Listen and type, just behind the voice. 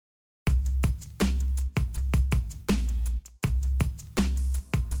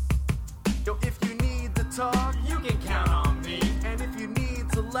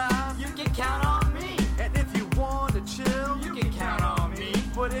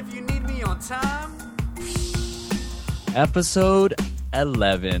if you need me on time. Episode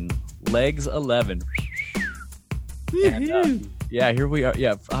 11, legs 11. And, yeah, here we are.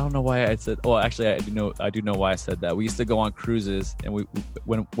 Yeah, I don't know why I said. Oh, actually, I do know why I said that. We used to go on cruises, and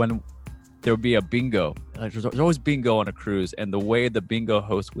when there would be a bingo. There's always bingo on a cruise, and the way the bingo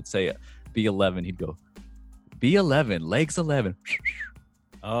host would say it, B11, he'd go, B11, legs 11.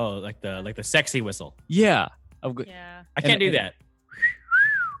 Oh, like the sexy whistle. Yeah. Yeah. I can't do that.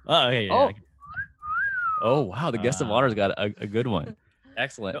 Oh, okay. Yeah. Oh. Oh, wow. The guest of honor's got a good one.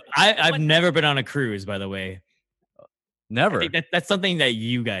 Excellent. I've never been on a cruise, by the way. Never. I think that's something that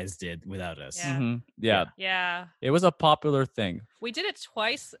you guys did without us. Yeah. Mm-hmm. Yeah. Yeah. It was a popular thing. We did it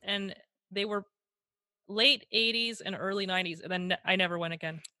twice, and they were late 80s and early 90s, and then I never went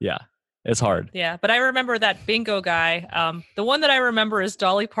again. Yeah. It's hard. Yeah, but I remember that bingo guy. The one that I remember is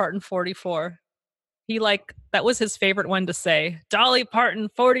Dolly Parton 44. That was his favorite one to say. Dolly Parton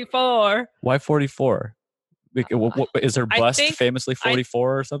 44. Why 44? Is her bust famously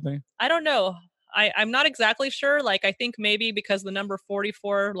 44 or something? I don't know. I'm not exactly sure. Like, I think maybe because the number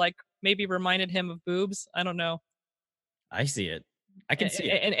 44, maybe reminded him of boobs. I don't know. I see it. I can see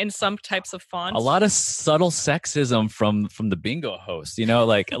it. In some types of fonts. A lot of subtle sexism from the bingo host. You know,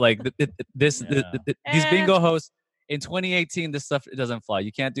 these bingo hosts in 2018. This stuff, it doesn't fly.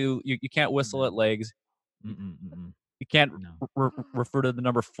 You can't can't whistle at legs. You can't refer to the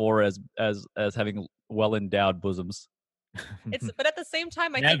number 4 as having well endowed bosoms. But at the same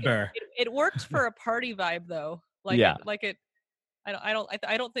time, I think it worked for a party vibe though. I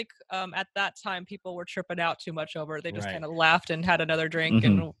don't think at that time people were tripping out too much over it. They just kind of laughed and had another drink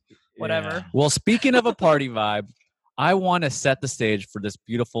and whatever. Yeah. Well, speaking of a party vibe, I want to set the stage for this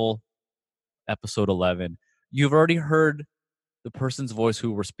beautiful episode 11. You've already heard the person's voice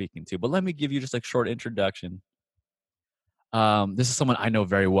who we're speaking to, but let me give you just a short introduction. This is someone I know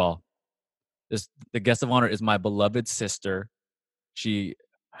very well. The guest of honor is my beloved sister. She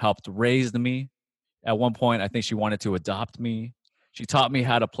helped raise me. At one point, I think she wanted to adopt me. She taught me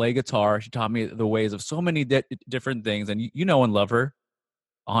how to play guitar. She taught me the ways of so many different things. And you know and love her.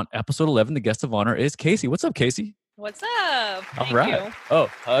 On episode 11, the guest of honor is Casey. What's up, Casey? What's up? All right. You. Oh,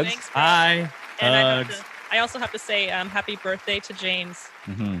 hugs. Thanks, Hi. And Hugs. I also have to say happy birthday to James.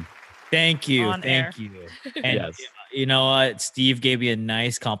 Mm-hmm. Thank you. On air. Thank you. And Yes. you know what? Steve gave me a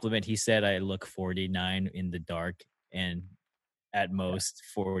nice compliment. He said I look 49 in the dark and at most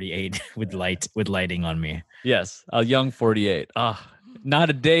 48 with lighting on me. Yes, a young 48. Not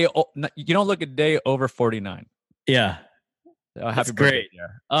a day. You don't look a day over 49. Yeah. Happy great.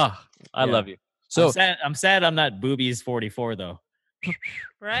 birthday. I love you. So I'm sad I'm not boobies 44 though.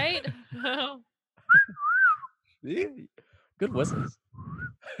 Right? Good whistles.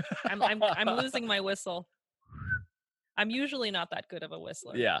 I'm losing my whistle. I'm usually not that good of a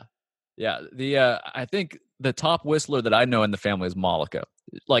whistler. Yeah. I think the top whistler that I know in the family is Malika.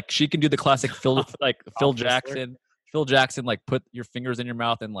 Like, she can do the classic Phil Jackson. Phil Jackson, like, put your fingers in your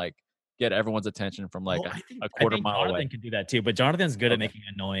mouth and like get everyone's attention from a quarter mile Jonathan away. can do that too, but Jonathan's good at making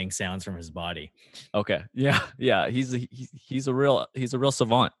annoying sounds from his body. Okay. Yeah. He's a real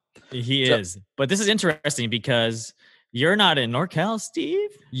savant. He is. But this is interesting because you're not in NorCal, Steve.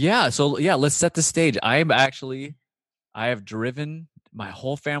 Yeah. So let's set the stage. I have driven my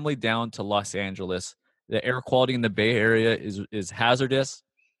whole family down to Los Angeles. The air quality in the Bay Area is hazardous.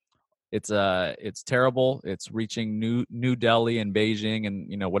 It's terrible. It's reaching New Delhi and Beijing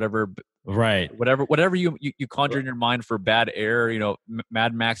and whatever you conjure in your mind for bad air.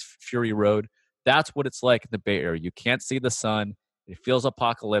 Mad Max Fury Road. That's what it's like in the Bay Area. You can't see the sun. It feels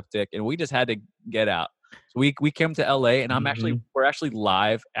apocalyptic, and we just had to get out. So we came to LA, and we're actually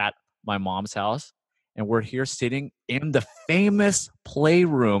live at my mom's house. And we're here sitting in the famous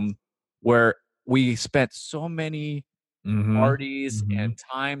playroom where we spent so many parties and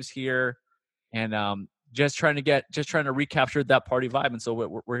times here, and just trying to recapture that party vibe. And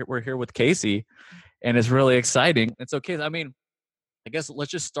so we're here with Casey, and it's really exciting. And so, Casey, I guess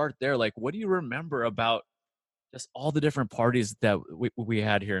let's just start there. Like, what do you remember about just all the different parties that we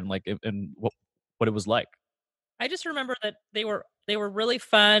had here, and what it was like? I just remember that they were really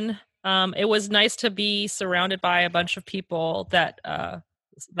fun. It was nice to be surrounded by a bunch of people that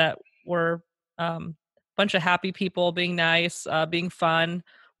were a bunch of happy people, being nice, being fun.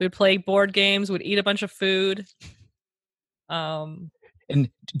 We'd play board games. We'd eat a bunch of food. And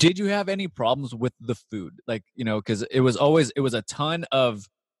did you have any problems with the food? Because it was a ton of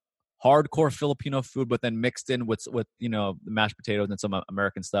hardcore Filipino food, but then mixed in with the mashed potatoes and some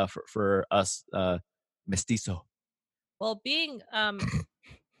American stuff for us mestizo. Well, being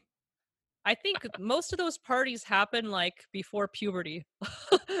I think most of those parties happen like before puberty.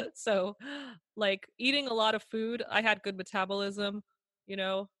 So, like eating a lot of food, I had good metabolism, you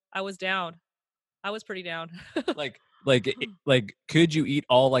know, I was down. I was pretty down. Like could you eat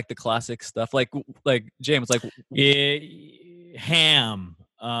all like the classic stuff? Like James, Ham.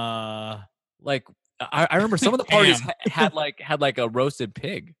 like I remember some of the parties Ham. had like a roasted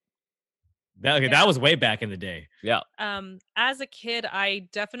pig. That was way back in the day. Yeah. As a kid, I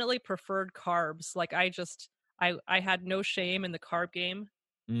definitely preferred carbs. Like I had no shame in the carb game.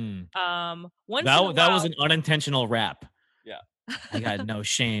 Mm. Once in a while, That was an unintentional rap. Yeah. I got no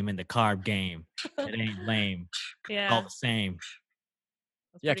shame in the carb game. It ain't lame. yeah, All the same.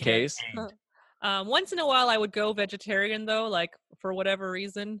 that's Yeah, pretty good. Case. Once in a while, I would go vegetarian though, like for whatever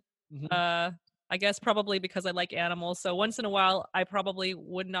reason. Mhm. I guess probably because I like animals. So once in a while, I probably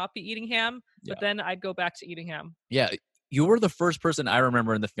would not be eating ham, but then I'd go back to eating ham. Yeah, you were the first person I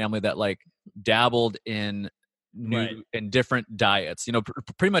remember in the family that like dabbled in Right. in different diets. You know,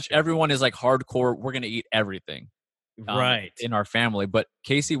 pretty much everyone is like hardcore. We're gonna eat everything, Right. in our family. But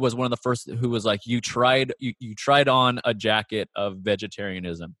Casey was one of the first who was like, you tried on a jacket of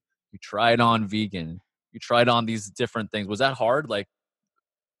vegetarianism. You tried on vegan. You tried on these different things. Was that hard? Like,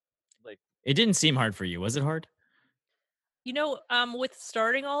 It didn't seem hard for you. Was it hard? You know, with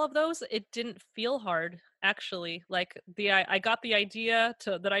starting all of those, it didn't feel hard actually. Like I got the idea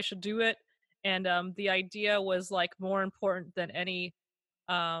that I should do it, and the idea was like more important than any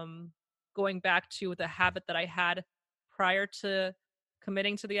going back to the habit that I had prior to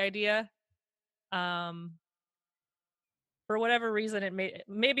committing to the idea. Um, for whatever reason,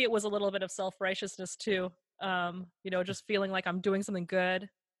 maybe it was a little bit of self righteousness too. You know, just feeling like I'm doing something good.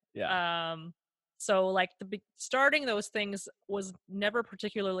 yeah, So like starting those things was never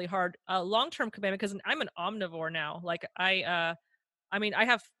particularly hard. Long-term commitment, because I'm an omnivore now. Like I mean, I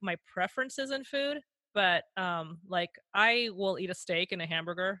have my preferences in food, but like I will eat a steak and a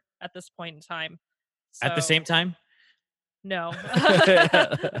hamburger at this point in time. At the So, same time? no,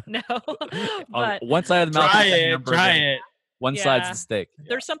 no, on but one side of the mouth, Try is the it. hamburger, Try it. one side's Yeah. the steak.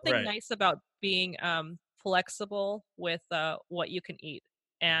 there's something right. nice about being flexible with what you can eat,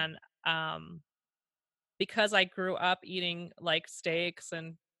 and because I grew up eating like steaks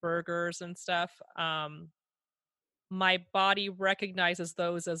and burgers and stuff, my body recognizes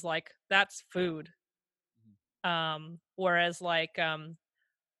those as like that's food. Whereas like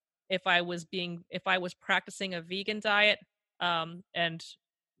if I was practicing a vegan diet, and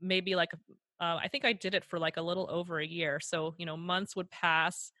maybe like I think I did it for like a little over a year. So, you know, months would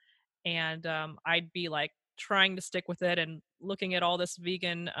pass, and I'd be like trying to stick with it and looking at all this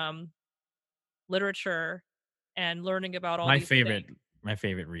vegan literature and learning about all My these favorite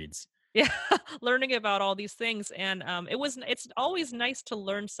things. reads. Yeah, learning about all these things, and it's always nice to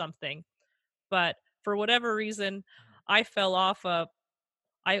learn something, but for whatever reason, I fell off a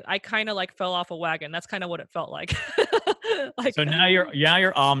I kind of like fell off a wagon. That's kind of what it felt like. Like So now you're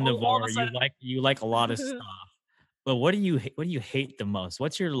all of omnivore. a sudden, You like a lot of stuff. But what do you hate the most?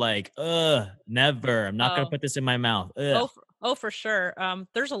 What's your like, never. I'm not gonna oh, put this in my mouth. Ugh. oh, for sure.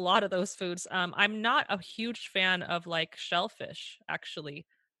 There's a lot of those foods. I'm not a huge fan of like shellfish, actually.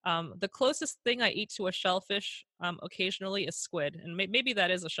 The closest thing I eat to a shellfish, occasionally is squid, and maybe that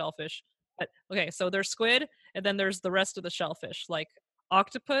is a shellfish. But okay, so there's squid, and then there's the rest of the shellfish, like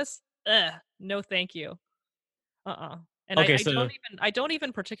octopus. No, thank you. And Okay, I don't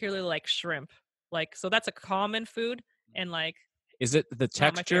even particularly like shrimp. Like, so that's a common food, and like Is it the it's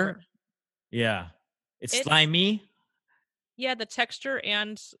not my favorite. texture? yeah. It's It's slimy, Yeah, the texture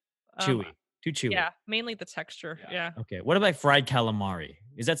and chewy. Too chewy. yeah, mainly the texture. Yeah. Okay. What about fried calamari?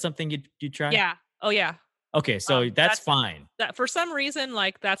 Is that something you try? Yeah. Oh yeah. Okay, so that's fine. That for some reason,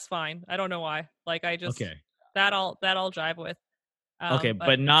 like that's fine. I don't know why. Like I just Okay. that I'll jive with. Okay,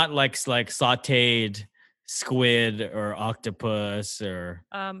 but not like sauteed squid or octopus or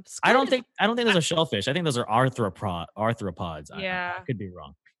I don't think those are shellfish. I think those are arthropods. Yeah. I could be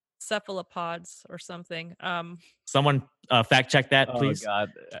wrong. cephalopods or something. Someone fact check that, please. Oh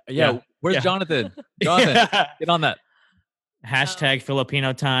God, Yeah. Where's Yeah. Jonathan? Jonathan, get on that. Hashtag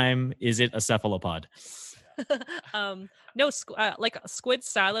Filipino time. Is it a cephalopod? No, like a squid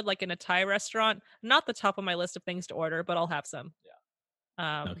salad, like in a Thai restaurant. Not the top of my list of things to order, but I'll have some.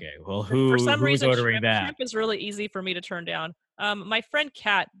 Okay. Well, For some who's reason, ordering that? shrimp is really easy for me to turn down. My friend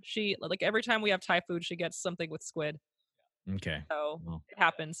Kat, she like every time we have Thai food, she gets something with squid. Okay. So Well, it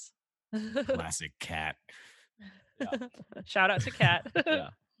happens. classic cat. Shout out to Kat. Yeah.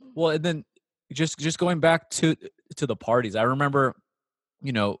 Well, and then just going back to the parties, I remember,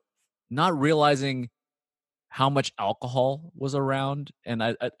 you know, not realizing how much alcohol was around, and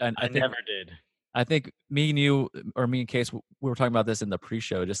I think, never did. I think me and you, or me and Case, we were talking about this in the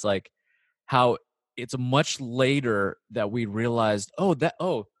pre-show, just like how it's much later that we realized,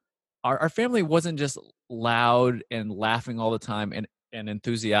 our family wasn't just loud and laughing all the time and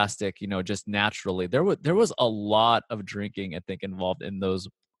enthusiastic, just naturally. There was a lot of drinking, I think, involved in those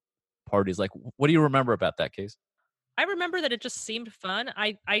parties. Like, what do you remember about that, Case? I remember that it just seemed fun.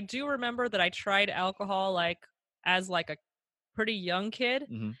 I do remember that I tried alcohol like as like a pretty young kid,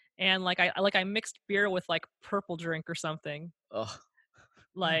 and like I mixed beer with like purple drink or something. Ugh.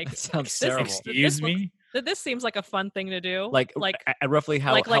 Like, that sounds terrible. Excuse me? This seems like a fun thing to do. Like roughly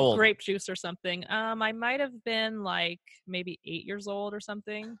how old? Grape juice or something. I might have been like maybe 8 years old or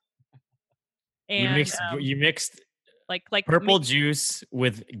something. And you mixed like purple juice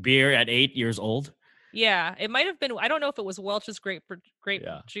with beer at 8 years old? Yeah, it might have been. I don't know if it was Welch's grape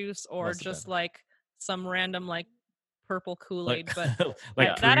juice or just like some random like purple Kool-Aid, but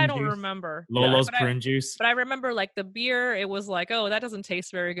like that I don't juice? remember. Lolo's prune juice. But I remember like the beer. It was like, oh, that doesn't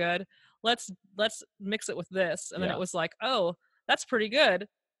taste very good. Let's mix it with this, and then it was like, oh, that's pretty good.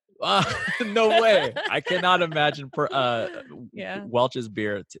 No way! I cannot imagine Welch's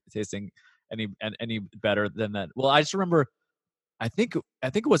beer tasting any better than that. Well, I just remember. I think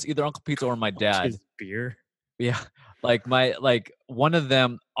it was either Uncle Pete or my dad. Welch's beer. Yeah, like one of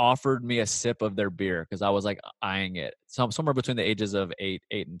them offered me a sip of their beer because I was like eyeing it. Somewhere between the ages of 8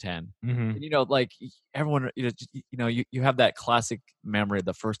 and 10. And, like everyone, you have that classic memory of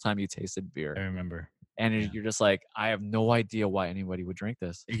the first time you tasted beer. I remember. And you're just like, I have no idea why anybody would drink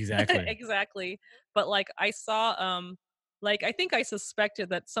this. Exactly. Exactly. But like I saw, like I think I suspected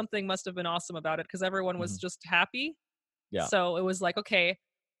that something must have been awesome about it because everyone was just happy. Yeah. So it was like, okay,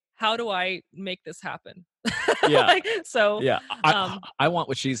 how do I make this happen? Yeah. Yeah. I want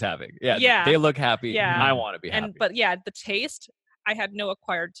what she's having. Yeah. Yeah. They look happy. Yeah. I want to be happy. But yeah, the taste, I had no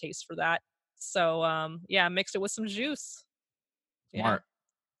acquired taste for that. So mixed it with some juice. Smart.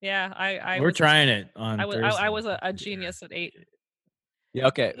 Yeah. We're trying it on Thursday. Thursday. I was a genius at 8. Yeah.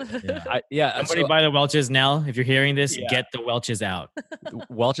 Okay. Somebody buy the Welch's now. If you're hearing this, get the Welch's out.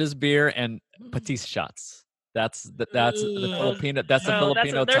 Welch's beer and Patisse shots. That's the Filipino. That's the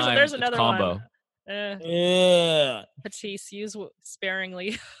Filipino time there's another combo. Patisse, use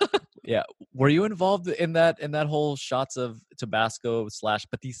sparingly. Yeah. Were you involved in that whole shots of Tabasco /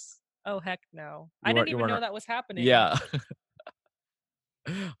 Patisse? Oh heck no! I didn't even know that was happening. Yeah.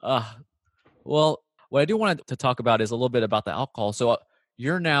 Well, what I do want to talk about is a little bit about the alcohol. So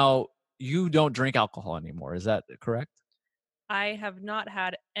you don't drink alcohol anymore. Is that correct? I have not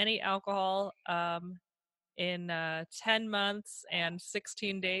had any alcohol in 10 months and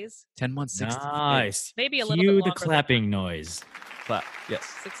 16 days. 10 months, 16 nice. days. Maybe a little bit longer. the clapping noise. Clap. Yes.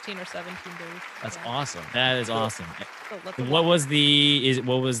 16 or 17 days. That's awesome. That is awesome. What was the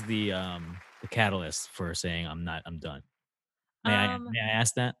catalyst for saying I'm done? May I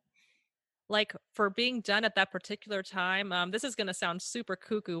ask that? Like for being done at that particular time, this is going to sound super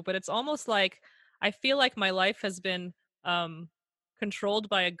cuckoo, but it's almost like I feel like my life has been controlled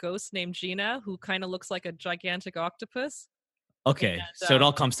by a ghost named Gina, who kind of looks like a gigantic octopus. Okay, and, so it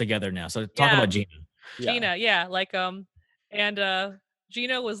all comes together now. So talk about Gina. Gina, and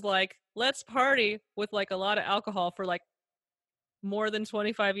Gina was like, "Let's party with like a lot of alcohol for like more than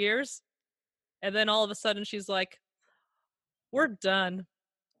 25 years," and then all of a sudden she's like, "We're done."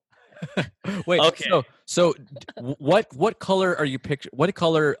 Wait, okay. So what color are you picturing? What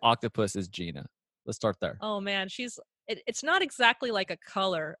color octopus is Gina? Let's start there. Oh man, it's not exactly like a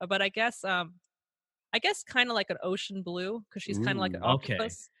color, but I guess kind of like an ocean blue because she's kind of like an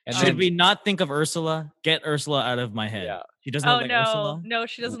octopus. Okay. And should we not think of Ursula? Get Ursula out of my head. Yeah. She doesn't look like Ursula? No,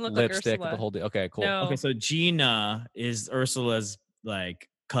 she doesn't look Lipstick, like Ursula. The whole day. Okay, cool. No. Okay, so Gina is Ursula's like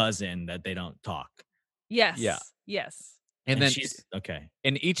cousin that they don't talk. Yes. Yeah. Yes. And then she's okay.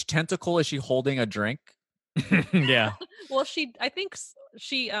 In each tentacle, is she holding a drink? Yeah. Well, I think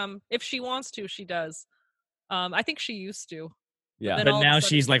she if she wants to, she does. I think she used to. Yeah. But now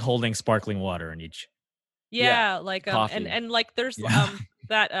she's like holding sparkling water in each. Yeah, like and like there's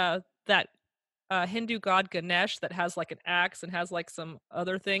that Hindu god Ganesh that has like an axe and has like some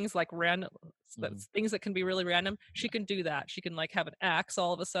other things like random things that can be really random. She can do that. She can like have an axe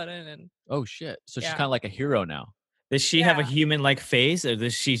all of a sudden and oh shit. So she's kind of like a hero now. Does she have a human-like face, or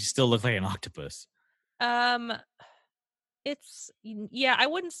does she still look like an octopus? It's I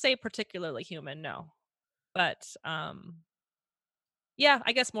wouldn't say particularly human, no. But I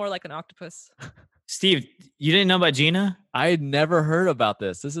guess more like an octopus. Steve, you didn't know about Gina? I had never heard about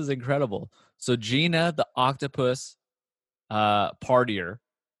this. This is incredible. So Gina, the octopus partier,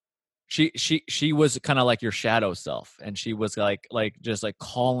 she was kind of like your shadow self, and she was like just like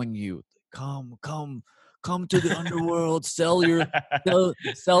calling you, come to the underworld, sell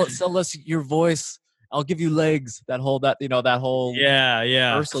us your voice. I'll give you legs. That whole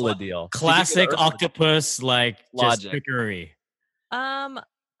yeah Ursula deal. Classic octopus like logic. Just trickery.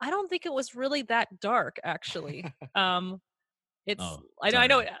 I don't think it was really that dark, actually. It's I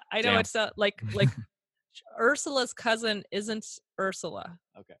know Damn. it's like Ursula's cousin isn't Ursula.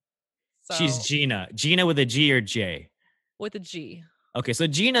 Okay. So, she's Gina with a G or J? With a G. Okay, so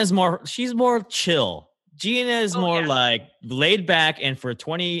Gina's she's more chill. Gina is more like laid back, and for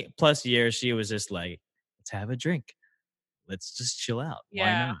 20 plus years, she was just like, let's have a drink. Let's just chill out. Yeah.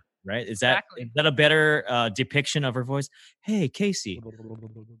 Why not? Right? Is that a better depiction of her voice? Hey, Casey,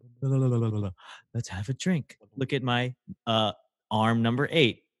 let's have a drink. Look at my arm number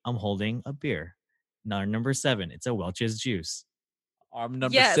 8. I'm holding a beer. Arm number 7. It's a Welch's juice. Arm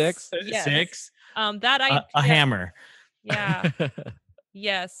number 6. Yes. 6. That a hammer. Yeah.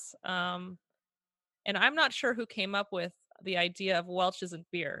 Yes. And I'm not sure who came up with the idea of Welch's and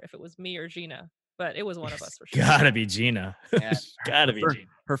beer, if it was me or Gina, but it was one of us for sure. Gotta be Gina. Yeah. Gotta be Gina.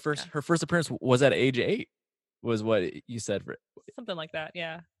 Her first appearance was at age 8, was what you said. Something like that,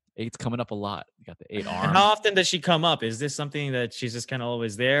 yeah. 8's coming up a lot. You got the 8 arms. And how often does she come up? Is this something that she's just kind of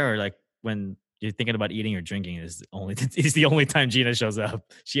always there, or like when you're thinking about eating or drinking is the only time Gina shows up?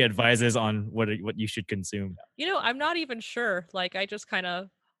 She advises on what you should consume. I'm not even sure. Like, I just kind of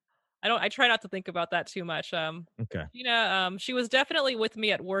I try not to think about that too much. Okay. Gina, she was definitely with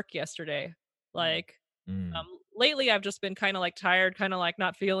me at work yesterday. Like, lately I've just been kind of like tired, kind of like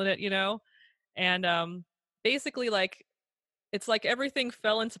not feeling it, and basically like it's like everything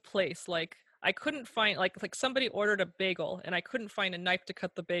fell into place. Like I couldn't find like somebody ordered a bagel and I couldn't find a knife to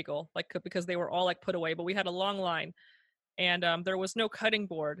cut the bagel, like because they were all like put away, but we had a long line and there was no cutting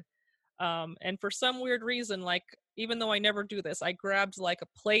board. And for some weird reason, like even though I never do this, I grabbed like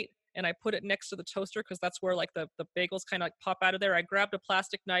a plate and I put it next to the toaster because that's where like the bagels kind of like pop out of there. I grabbed a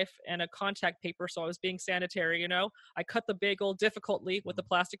plastic knife and a contact paper, so I was being sanitary, I cut the bagel difficultly with the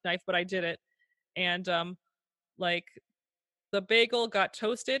plastic knife, but I did it. And like the bagel got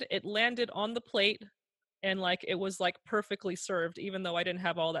toasted, it landed on the plate, and like it was like perfectly served, even though I didn't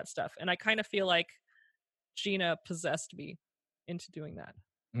have all that stuff. And I kind of feel like Gina possessed me into doing that.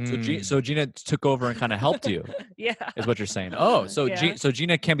 So Gina took over and kind of helped you. Yeah, is what you're saying. Oh, so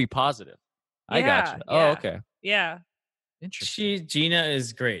Gina can be positive. I gotcha. Oh, okay. Yeah. Interesting. Gina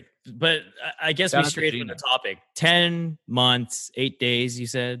is great, but I guess we strayed from the topic. 10 months, 8 days. You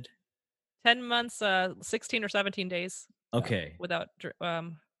said 10 months, 16 or 17 days. Okay. Without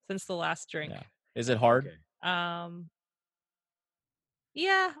since the last drink. Yeah. Is it hard? Okay.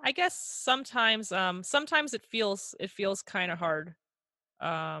 Yeah, I guess sometimes it feels kind of hard.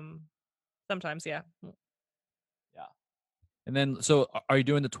 Sometimes, yeah. Yeah. And then, so are you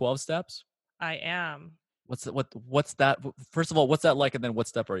doing the 12 steps? I am. What's that? First of all, what's that like? And then what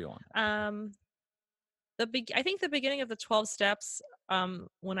step are you on? I think the beginning of the 12 steps,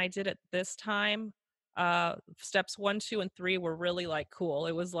 when I did it this time, steps 1, 2, and 3 were really like cool.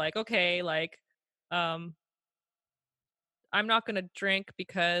 It was like, okay, like, I'm not going to drink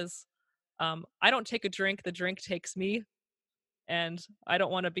because, I don't take a drink. The drink takes me. And I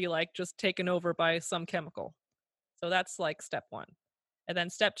don't want to be like just taken over by some chemical. So that's like step 1. And then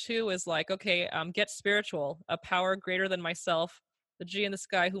step 2 is like, okay, get spiritual, a power greater than myself, the G in the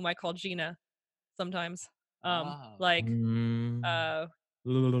sky, whom I call Gina sometimes. Like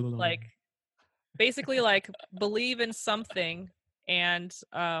basically like believe in something and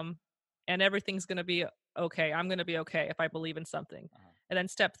everything's going to be okay. I'm going to be okay if I believe in something. And then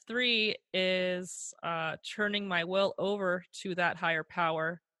step 3 is turning my will over to that higher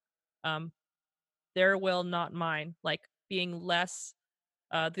power. Their will, not mine. Like being less.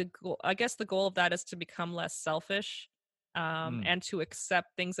 I guess the goal of that is to become less selfish, and to accept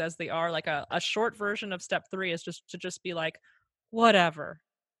things as they are. Like a short version of step 3 is just to be like, whatever.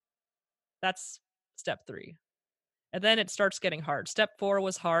 That's step 3, and then it starts getting hard. Step 4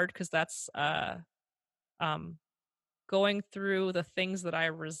 was hard because that's going through the things that I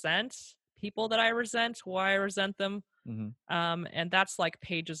resent, people that I resent, why I resent them. And that's like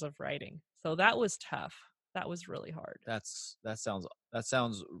pages of writing. So that was tough. That was really hard. That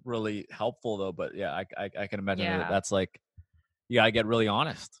sounds really helpful though. But yeah, I can imagine that's like, I get really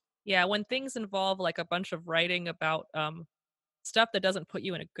honest. Yeah. When things involve like a bunch of writing about, stuff that doesn't put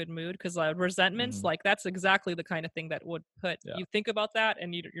you in a good mood, because resentments, like that's exactly the kind of thing that would put you think about that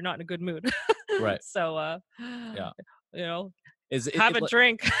and you're not in a good mood. Right. So is have a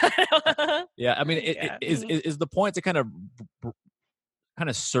drink. Yeah, I mean, is the point to kind of kind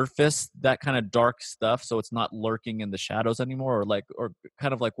of surface that kind of dark stuff so it's not lurking in the shadows anymore, or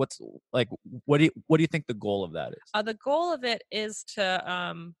kind of like what do you think the goal of that is? The goal of it is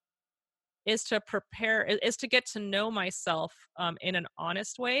to prepare, is to get to know myself in an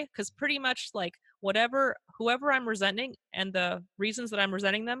honest way, because pretty much like whoever I'm resenting and the reasons that I'm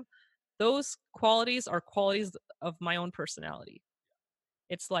resenting them, those qualities are qualities of my own personality.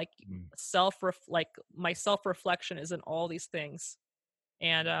 It's like my self-reflection is in all these things,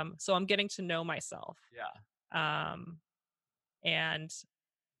 and so I'm getting to know myself. And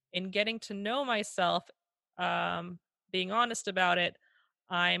in getting to know myself, being honest about it,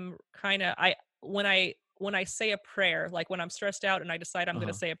 I'm kind of when I say a prayer, like when I'm stressed out and I decide I'm going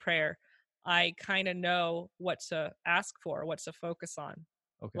to say a prayer, I kind of know what to ask for, what to focus on.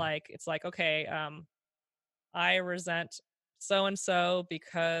 Okay. Like it's like, okay, I resent so and so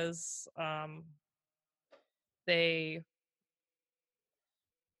because they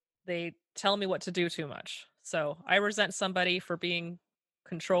tell me what to do too much. So I resent somebody for being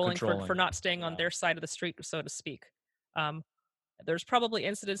controlling. For not staying on their side of the street, so to speak. There's probably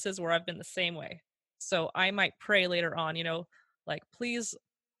incidences where I've been the same way. So I might pray later on, like, please,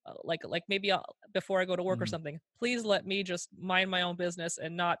 like maybe before I go to work or something, please let me just mind my own business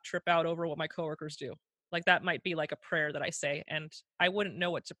and not trip out over what my coworkers do. Like that might be like a prayer that I say, and I wouldn't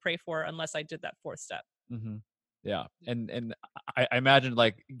know what to pray for unless I did that fourth step. Mm-hmm. Yeah. And I imagine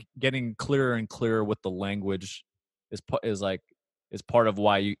like getting clearer and clearer with the language is part of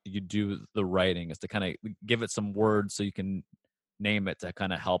why you do the writing, is to kind of give it some words so you can name it, to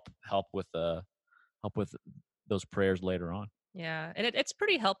kind of help with those prayers later on. Yeah, and it's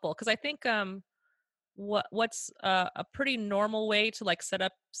pretty helpful, because I think what's a pretty normal way to like set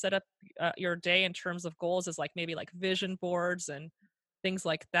up your day in terms of goals is like maybe like vision boards and things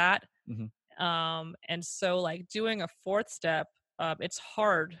like that. And so like doing a fourth step, it's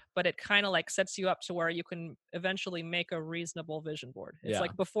hard, but it kind of like sets you up to where you can eventually make a reasonable vision board. It's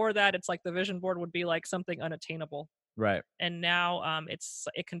like before that, it's like the vision board would be like something unattainable. Right. And now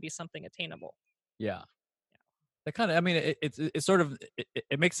it can be something attainable. Yeah. That kind of, I mean, it's sort of,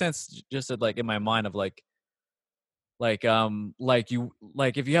 it makes sense just like in my mind of like if you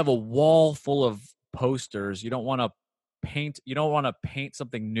have a wall full of posters, you don't want to paint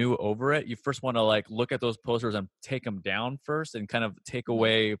something new over it. You first want to like look at those posters and take them down first and kind of take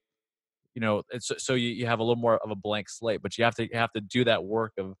away, so you have a little more of a blank slate, but you have to do that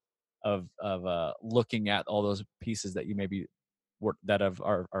work of looking at all those pieces that you maybe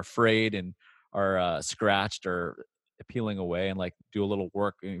are frayed and are scratched or peeling away, and like do a little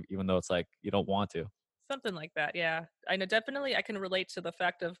work even though it's like you don't want to. Something like that. Yeah, I know, definitely I can relate to the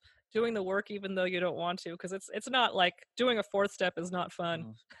fact of doing the work even though you don't want to, because it's not like doing a fourth step is not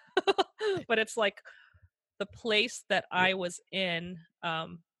fun. But it's like the place that I was in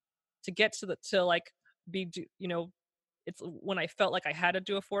to get to like be it's when I felt like I had to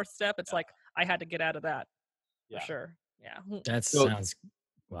do a fourth step, it's like I had to get out of that. For sure. Yeah, that sounds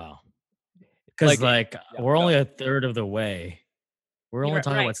wow. Because we're only a third of the way. We're only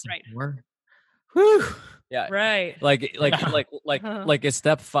talking about step 4. Whew. Yeah. Right. Like is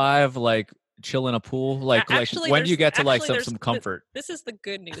step 5 like chill in a pool? Like when do you get to like some comfort? This is the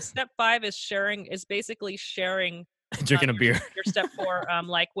good news. Step 5 is basically sharing drinking a beer. Your step 4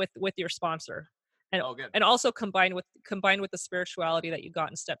 like with your sponsor. And and also combined with the spirituality that you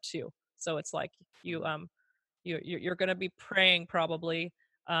got in step 2. So it's like you're going to be praying probably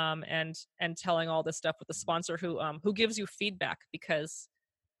and telling all this stuff with the sponsor who gives you feedback, because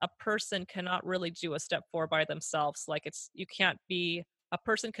a person cannot really do a step 4 by themselves. Like a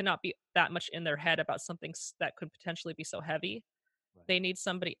person cannot be that much in their head about something that could potentially be so heavy. Right. They need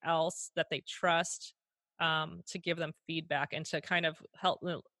somebody else that they trust to give them feedback and to kind of help.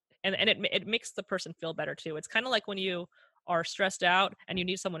 And it makes the person feel better too. It's kind of like when you are stressed out and you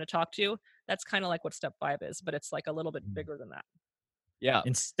need someone to talk to. That's kind of like what step 5 is, but it's like a little bit bigger than that. Yeah.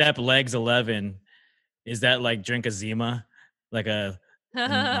 In step legs 11, is that like drink a Zima, like a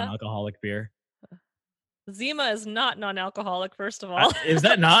non-alcoholic beer? Zima is not non-alcoholic, first of all. Is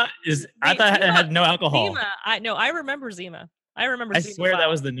that not? I thought it had no alcohol. Zima, I remember Zima. I Zima swear that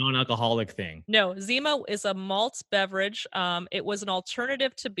was the non-alcoholic thing. No, Zima is a malt beverage. It was an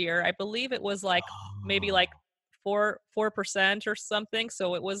alternative to beer. I believe it was like maybe like 4% or something.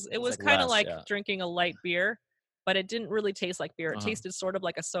 So it was kind of like drinking a light beer, but it didn't really taste like beer. It tasted sort of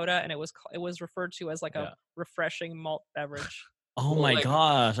like a soda, and it was referred to as like a refreshing malt beverage. Oh my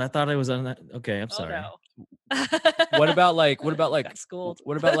gosh! I thought it was on that. Okay, I'm sorry. No. What about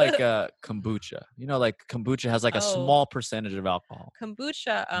kombucha? Like kombucha has like a small percentage of alcohol.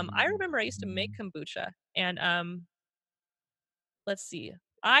 Kombucha. I remember I used to make kombucha, and let's see.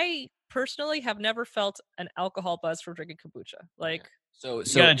 I personally have never felt an alcohol buzz from drinking kombucha. Like, so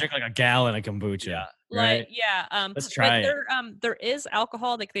you gotta drink like a gallon of kombucha. Yeah. Right? Like, yeah. Let's try it. There is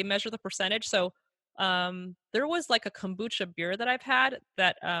alcohol. Like they measure the percentage. So, there was like a kombucha beer that I've had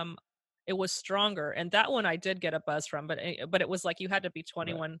that it was stronger, and that one I did get a buzz from, but it was like you had to be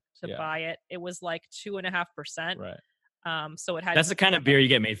 21 to buy it. It was like 2.5%. Right. So it had. That's the kind of beer you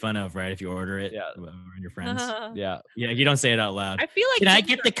get made fun of, right? If you order it, and your friends. Yeah. You don't say it out loud. I feel like. Can I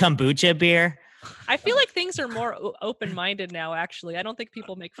get the kombucha beer? I feel like things are more open-minded now. Actually, I don't think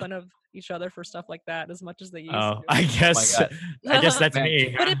people make fun of each other for stuff like that as much as they used to. I guess. I guess that's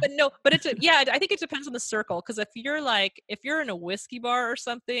me. But it's I think it depends on the circle. Because if you're in a whiskey bar or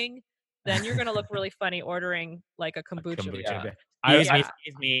something, then you're gonna look really funny ordering like a kombucha. Beer.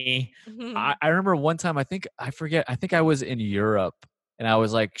 Excuse me. I remember one time. I think I was in Europe and I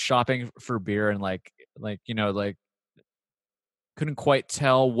was like shopping for beer and like couldn't quite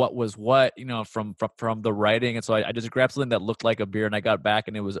tell what was what, from the writing, and so I just grabbed something that looked like a beer, and I got back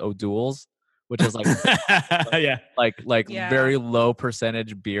and it was O'Doul's, which is like very low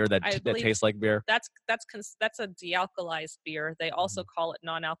percentage beer that tastes like beer. That's a dealcoholized beer. They also call it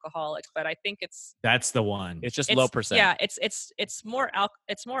non-alcoholic, but I think that's the one. It's just low percent. Yeah, it's more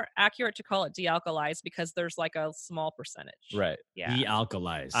accurate to call it dealcoholized because there's like a small percentage. Right. Yeah.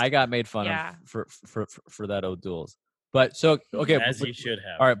 Dealcoholized. I got made fun of for that O'Doul's. But so okay, as you should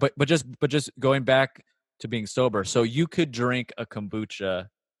have. All right, but just going back to being sober, so you could drink a kombucha,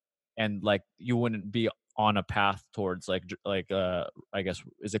 and like you wouldn't be on a path towards like I guess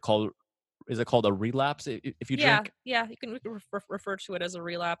is it called a relapse if you drink? Yeah, you can refer to it as a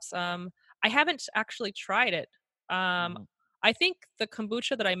relapse. I haven't actually tried it. I think the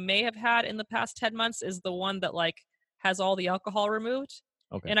kombucha that I may have had in the past 10 months is the one that like has all the alcohol removed.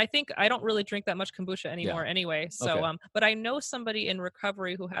 Okay. And I think I don't really drink that much kombucha anymore anyway. So, but I know somebody in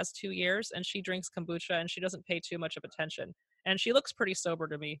recovery who has 2 years and she drinks kombucha and she doesn't pay too much of attention. And she looks pretty sober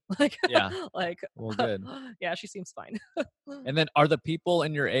to me. Well, good. Yeah, she seems fine. And then are the people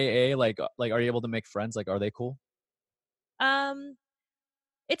in your AA, like, are you able to make friends? Like, are they cool?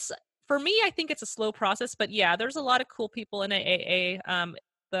 It's, for me, I think it's a slow process, but yeah, there's a lot of cool people in AA.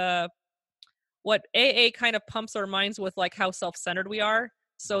 What AA kind of pumps our minds with like how self-centered we are.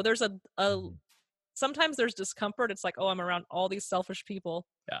 So there's sometimes there's discomfort. It's like, oh, I'm around all these selfish people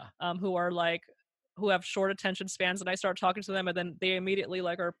who have short attention spans, and I start talking to them and then they immediately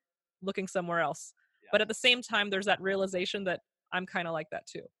like are looking somewhere else. Yeah. But at the same time, there's that realization that I'm kind of like that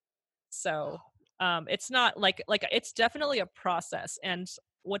too. So it's not like it's definitely a process. And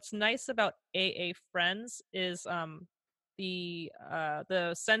what's nice about AA friends is the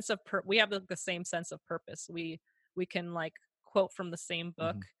sense of we have the same sense of purpose. We can like quote from the same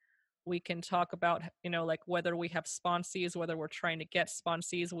book. We can talk about like whether we have sponsees, whether we're trying to get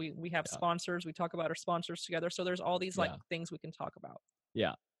sponsees. We have sponsors. We talk about our sponsors together. So there's all these like things we can talk about.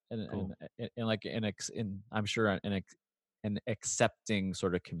 Yeah, and like I'm sure an accepting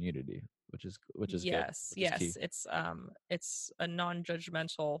sort of community, which is yes, good, yes. It's a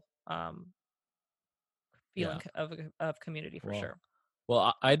non-judgmental feeling of community for sure.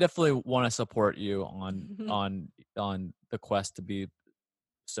 Well, I definitely want to support you on the quest to be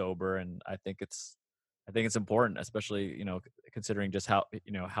sober, and I think it's important, especially considering just how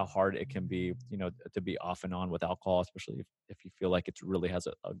how hard it can be to be off and on with alcohol, especially if you feel like it really has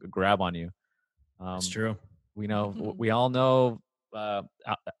a grab on you. That's true. We all know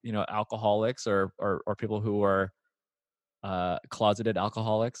alcoholics or people who are closeted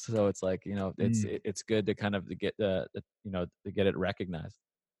alcoholics, so it's like it's good to kind of get to get it recognized.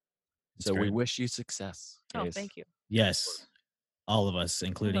 That's so great. We wish you success. Oh, thank you. Yes, all of us,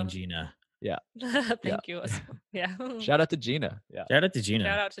 including Gina. Yeah. Thank you. Yeah. Shout out to Gina. Yeah. Shout out to Gina.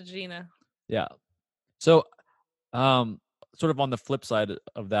 Shout out to Gina. Yeah. So, sort of on the flip side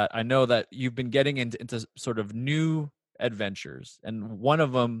of that, I know that you've been getting into sort of new adventures, and one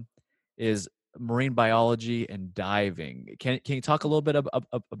of them is marine biology and diving. Can you talk a little bit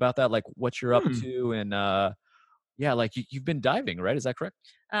about that? Like what you're up to, and like you've been diving, right? Is that correct?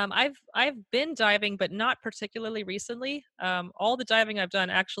 I've been diving, but not particularly recently. All the diving I've done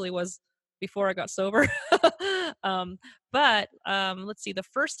actually was before I got sober. But let's see. The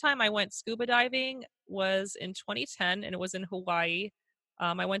first time I went scuba diving was in 2010, and it was in Hawaii.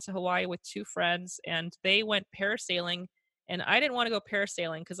 I went to Hawaii with 2 friends, and they went parasailing. And I didn't want to go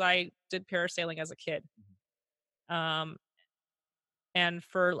parasailing because I did parasailing as a kid. And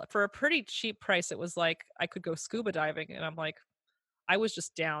for a pretty cheap price, it was like I could go scuba diving. And I'm like, I was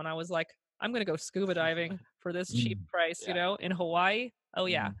just down. I was like, I'm going to go scuba diving for this cheap price, in Hawaii. Oh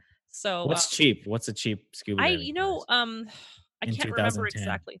yeah. So what's cheap? What's a cheap scuba diving price? I can't remember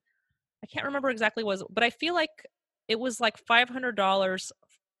exactly. But I feel like it was like $500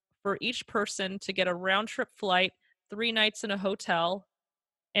 for each person to get a round trip flight, 3 nights in a hotel,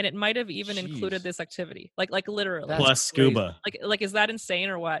 and it might have even included this activity, like literally. That's plus scuba. Like is that insane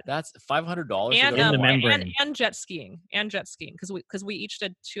or what? That's $500 in the membrane and jet skiing because we each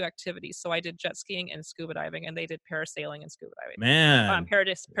did 2 activities. So I did jet skiing and scuba diving, and they did parasailing and scuba diving. Man,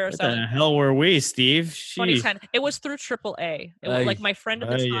 parasailing. What the hell were we, Steve? 2010. It was through AAA. It was like my friend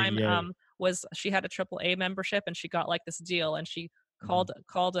at the time she had a AAA membership, and she got like this deal, and she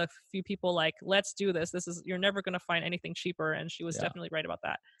called a few people like, let's do this. You're never going to find anything cheaper. And she was definitely right about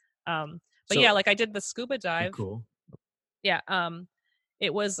that. Like I did the scuba dive. Cool. Yeah.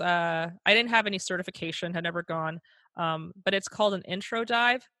 It was, I didn't have any certification, had never gone. But it's called an intro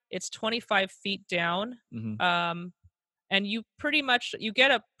dive. It's 25 feet down. Mm-hmm. And you get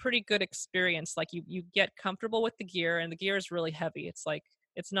a pretty good experience. Like you get comfortable with the gear, and the gear is really heavy. It's like,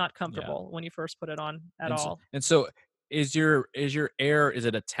 it's not comfortable when you first put it on at all. And so is your air, is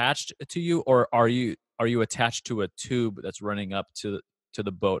it attached to you, or are you attached to a tube that's running up to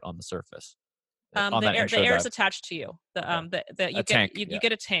the boat on the surface? The air is attached to you. You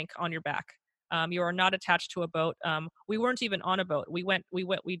get a tank on your back. You are not attached to a boat. We weren't even on a boat.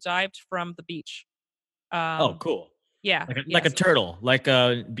 We dived from the beach. Oh, cool. Yeah, like a turtle, like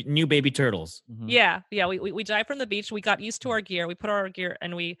new baby turtles. Mm-hmm. Yeah. We dived from the beach. We got used to our gear. We put our gear,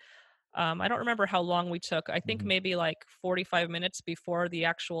 and we. I don't remember how long we took. I think maybe like 45 minutes before the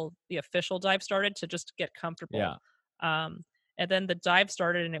official dive started to just get comfortable. Yeah. And then the dive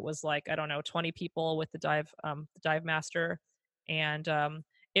started, and it was like, I don't know, 20 people with the dive master, and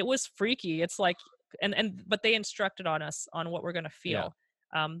it was freaky. It's like, but they instructed us on what we're gonna feel.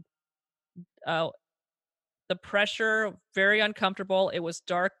 Yeah. The pressure, very uncomfortable. It was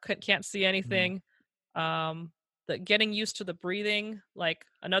dark, can't see anything. Getting used to the breathing, like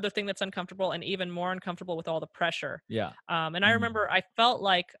another thing that's uncomfortable, and even more uncomfortable with all the pressure. Yeah. And I remember I felt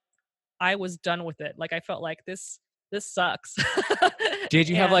like I was done with it. Like I felt like this sucks. Did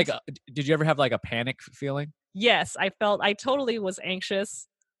you ever have like a panic feeling? Yes, I totally was anxious.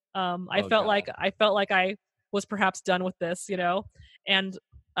 I felt like I was perhaps done with this, and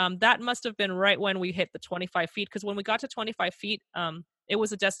that must have been right when we hit the 25 feet. Because when we got to 25 feet, it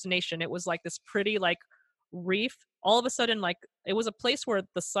was a destination. It was like this pretty like reef. All of a sudden, like it was a place where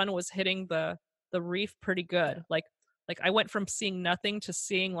the sun was hitting the reef pretty good. Like I went from seeing nothing to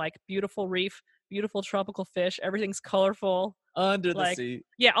seeing like beautiful reef, beautiful tropical fish. Everything's colorful under the sea.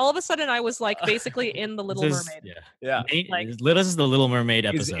 Yeah, all of a sudden I was like basically in the Little Mermaid. Yeah. This is the Little Mermaid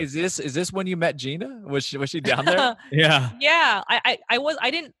episode. Is this when you met Gina? Was she down there? Yeah. Yeah.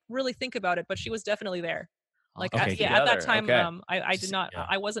 I didn't really think about it, but she was definitely there. Like at that time, I did not.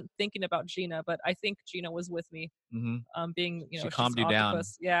 I wasn't thinking about Gina, but I think Gina was with me. Mm-hmm. Being she calmed you down.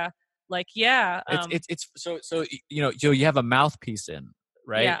 Yeah. Like it's so you have a mouthpiece in,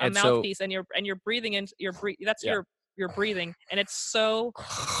 right? Yeah, a mouthpiece, and you're breathing in that's your breathing, and it's so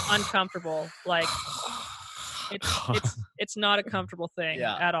uncomfortable. Like it's not a comfortable thing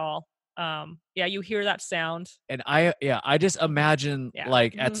at all. You hear that sound, and I just imagine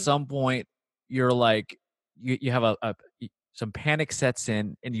like at some point you're like you have some panic sets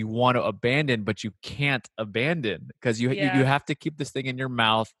in, and you want to abandon, but you can't abandon because you have to keep this thing in your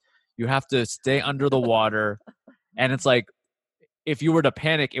mouth. You have to stay under the water, and it's like if you were to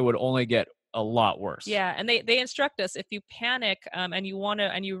panic, it would only get a lot worse. Yeah, and they instruct us, if you panic and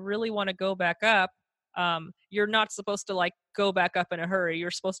you really want to go back up, you're not supposed to like go back up in a hurry.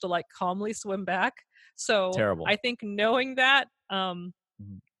 You're supposed to like calmly swim back. So terrible. I think knowing that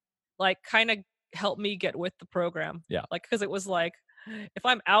like kind of helped me get with the program. Yeah. Like because it was like, if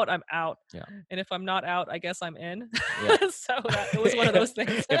I'm out, I'm out. Yeah. And if I'm not out, I guess I'm in. Yeah. So it was one of those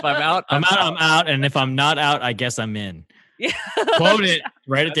things. If I'm out, I'm out. And if I'm not out, I guess I'm in. Yeah. Quote it.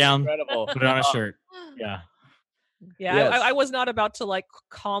 Write it down. Incredible. Put it on a shirt. Yeah. Yeah. Yes. I was not about to like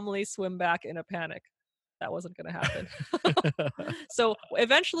calmly swim back in a panic. That wasn't going to happen. So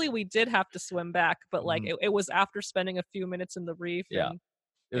eventually we did have to swim back, but like it was after spending a few minutes in the reef. Yeah. And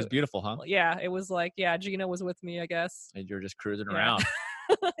it was beautiful, huh? Yeah. It was like, Gina was with me, I guess. And you're just cruising around.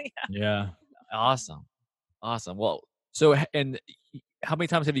 Yeah. Awesome. Well, so, and how many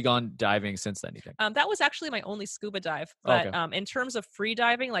times have you gone diving since then, you think? That was actually my only scuba dive. But in terms of free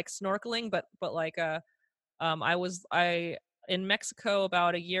diving, like snorkeling, but like I in Mexico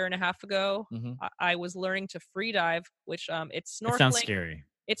about a year and a half ago, I was learning to free dive, which it's snorkeling. It sounds scary.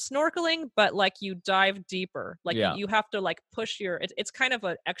 it's snorkeling, but like you dive deeper. Like you have to like push your. It's kind of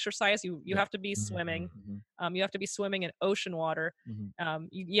an exercise. You have to be swimming. You have to be swimming in ocean water.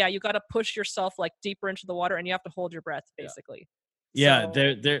 You got to push yourself like deeper into the water, and you have to hold your breath basically. Yeah,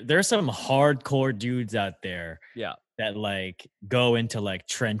 so, there's some hardcore dudes out there. Yeah. That like go into like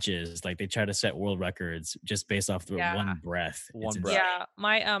trenches, like they try to set world records just based off the one breath. Yeah,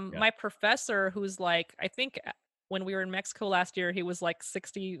 my professor, who's like, I think when we were in Mexico last year, he was like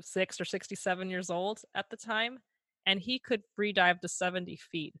 66 or 67 years old at the time, and he could free dive to 70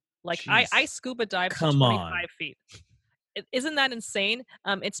 feet. Like I scuba dive to 25 feet. Isn't that insane?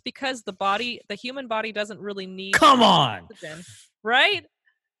 It's because the human body doesn't really need oxygen, right?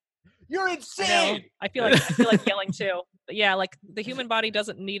 You're insane. I feel like yelling too. But yeah, like the human body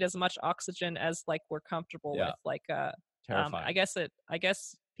doesn't need as much oxygen as like we're comfortable with. Like I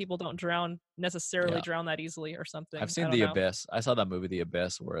guess people don't drown that easily or something. I've seen The Abyss. I saw that movie The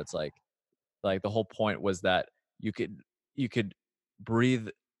Abyss where it's like the whole point was that you could breathe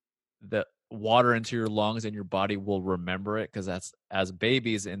the water into your lungs and your body will remember it, because that's, as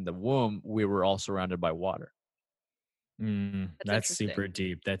babies in the womb, we were all surrounded by water. That's super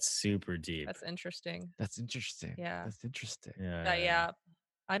deep. That's super deep. That's interesting. Yeah. That's interesting. Yeah.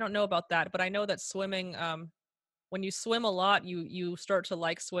 I don't know about that, but I know that swimming, when you swim a lot, you start to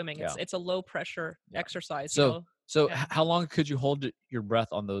like swimming. It's a low pressure exercise. So how long could you hold your breath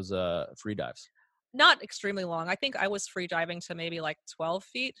on those free dives? Not extremely long. I think I was free diving to maybe like 12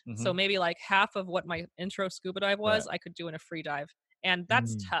 feet. So maybe like half of what my intro scuba dive was, I could do in a free dive. And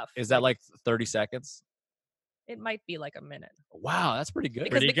that's tough. Is that like 30 seconds? It might be like a minute. Wow, that's pretty good.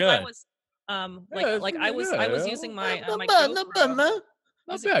 Because I was I was using my my GoPro.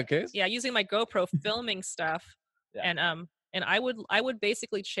 Not bad, Case. Yeah, using my GoPro filming stuff. And I would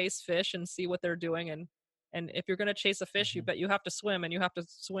basically chase fish and see what they're doing, and if you're going to chase a fish, you have to swim, and you have to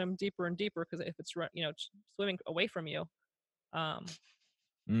swim deeper and deeper, because if it's swimming away from you,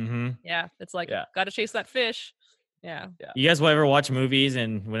 it's like got to chase that fish. Yeah. You guys will ever watch movies,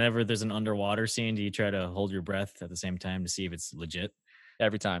 and whenever there's an underwater scene, do you try to hold your breath at the same time to see if it's legit?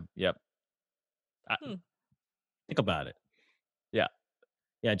 Every time. Yep. Think about it. Yeah.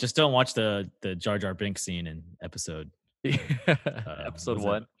 Just don't watch the Jar Jar Binks scene in episode. Episode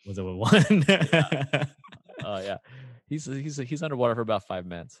 1. Was it 1? Oh yeah. He's underwater for about 5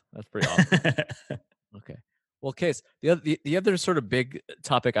 minutes. That's pretty awesome. Okay. Well, Case, the other sort of big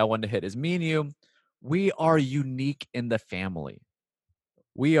topic I wanted to hit is me and you. We are unique in the family.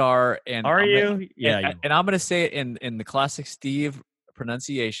 We are, and you? And I'm going to say it in the classic Steve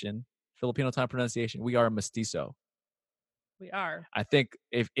pronunciation, Filipino time pronunciation. We are a mestizo. We are. I think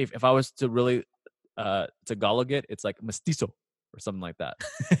if I was to really Tagalog it, it's like mestizo or something like that.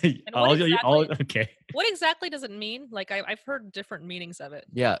 Okay. What exactly does it mean? Like I've heard different meanings of it.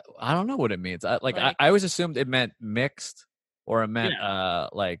 Yeah, I don't know what it means. I always assumed it meant mixed, or it meant I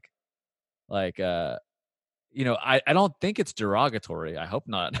don't think it's derogatory. I hope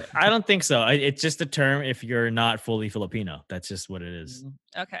not. I don't think so. It's just a term if you're not fully Filipino. That's just what it is.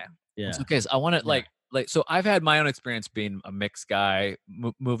 Okay. Yeah. Okay. So I want to so I've had my own experience being a mixed guy,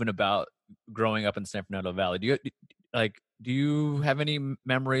 moving about, growing up in the San Fernando Valley. Do you have any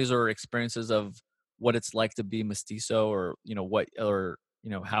memories or experiences of what it's like to be mestizo, or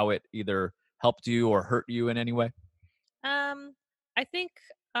how it either helped you or hurt you in any way? I think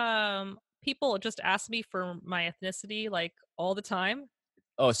people just ask me for my ethnicity like all the time.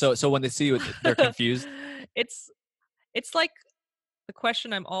 Oh, so when they see you, they're confused. It's like the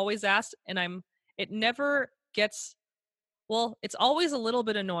question I'm always asked, and it never gets. Well, it's always a little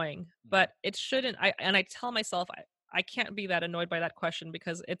bit annoying, but it shouldn't. I tell myself I can't be that annoyed by that question,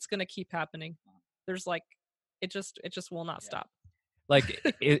 because it's gonna keep happening. There's like it just will not stop. Like,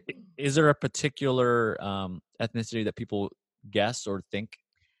 is there a particular ethnicity that people guess or think?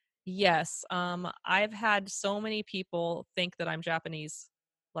 Yes. I've had so many people think that I'm Japanese.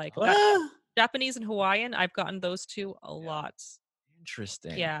 Like Japanese and Hawaiian, I've gotten those two a lot.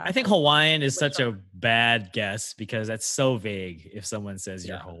 Interesting. Yeah. I think Hawaiian is such a bad guess, because that's so vague. If someone says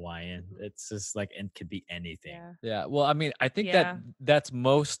you're Hawaiian, it's just like, it could be anything. Yeah. Well, I mean, I think that's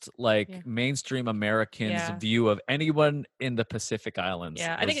most mainstream Americans' view of anyone in the Pacific Islands.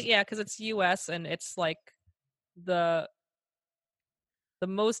 Yeah. I think, because it's US, and it's like the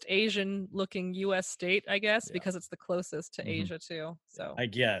most Asian looking US state, I guess, because it's the closest to Asia too. So I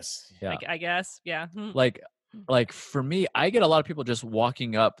guess. Yeah. I guess. Yeah. Like for me, I get a lot of people just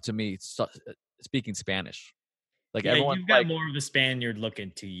walking up to me speaking Spanish. Like everyone, you've got more of a Spaniard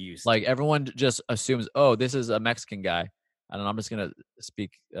looking to use. Like everyone just assumes, oh, this is a Mexican guy, and I'm just gonna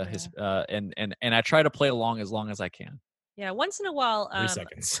speak and I try to play along as long as I can. Yeah, once in a while, 3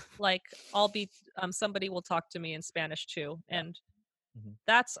 seconds. like I'll be somebody will talk to me in Spanish too, and Mhm.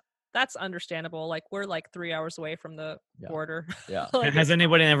 that's understandable. Like we're like 3 hours away from the border. Yeah. Like, Has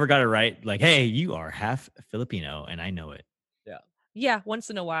anybody ever got it right? Like, hey, you are half Filipino, and I know it. yeah, once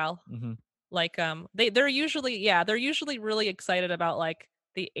in a while. Mm-hmm. Like they're usually really excited about like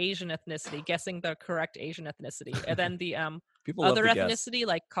the Asian ethnicity, guessing the correct Asian ethnicity, and then the People other love to ethnicity,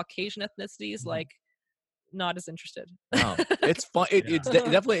 like Caucasian ethnicities, like not as interested. No, it's fun. It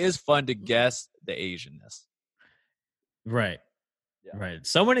definitely is fun to guess the Asianness. Right. Yeah. Right.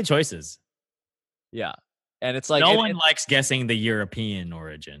 So many choices. Yeah, and it's like no one likes guessing the European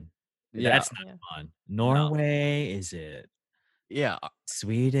origin. Yeah. That's not fun. Norway, is it? Yeah.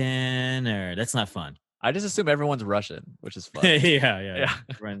 Sweden, or that's not fun. I just assume everyone's Russian, which is fun. yeah.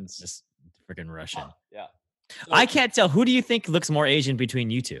 Everyone's just freaking Russian. Yeah. So, I can't tell. Who do you think looks more Asian between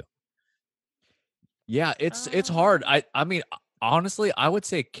you two? Yeah, it's hard. I mean, honestly, I would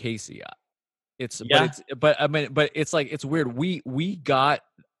say Casey. But it's like it's weird. We got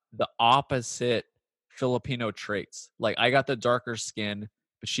the opposite Filipino traits. Like I got the darker skin,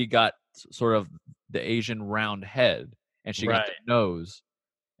 but she got sort of the Asian round head, and she got the nose,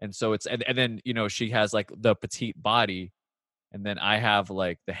 and so it's and then she has like the petite body, and then I have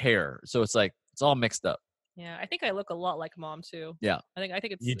like the hair. So it's like it's all mixed up. Yeah, I think I look a lot like Mom too. Yeah, I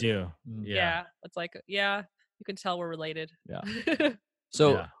think it's you do. Yeah, it's like you can tell we're related. Yeah.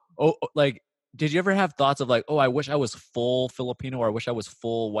 So like. Did you ever have thoughts of like, oh, I wish I was full Filipino, or I wish I was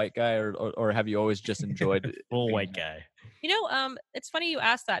full white guy, or have you always just enjoyed full white guy? It's funny you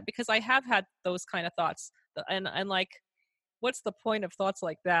asked that because I have had those kind of thoughts, and like, what's the point of thoughts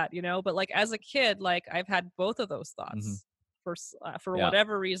like that, But like as a kid, like I've had both of those thoughts for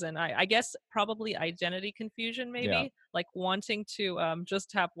whatever reason. I guess probably identity confusion, maybe like wanting to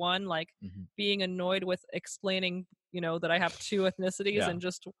just have one, like being annoyed with explaining, that I have two ethnicities and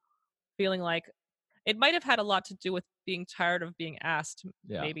just feeling like it might have had a lot to do with being tired of being asked,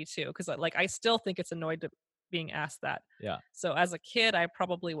 maybe too, because like I still think it's annoyed to being asked that. Yeah. So as a kid, I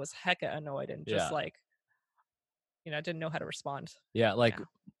probably was hecka annoyed and just like, didn't know how to respond. Yeah, like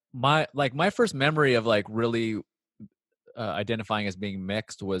my first memory of like really identifying as being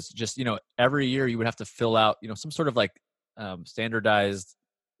mixed was just every year you would have to fill out some sort of like standardized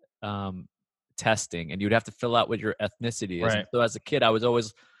testing, and you'd have to fill out what your ethnicity is. Right. So as a kid, I was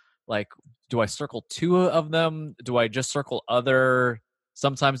always like, do I circle two of them? Do I just circle other?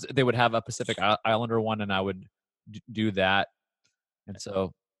 Sometimes they would have a Pacific Islander one, and I would do that. And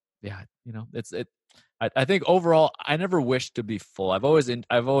so, yeah, I think overall, I never wished to be full. I've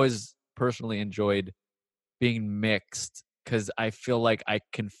always personally enjoyed being mixed because I feel like I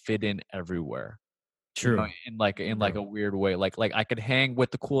can fit in everywhere. True. In like a weird way. Like I could hang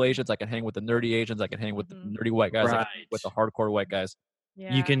with the cool Asians, I could hang with the nerdy Asians, I could hang with the nerdy white guys, with the hardcore white guys.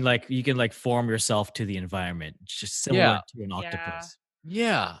 Yeah. You can form yourself to the environment, just similar to an octopus.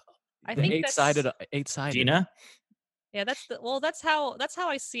 Yeah. I think eight-sided. Gina? Yeah, that's how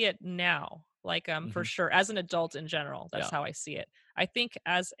I see it now. Like for sure, as an adult in general, that's how I see it. I think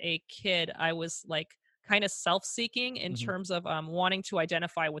as a kid, I was like kind of self-seeking in terms of wanting to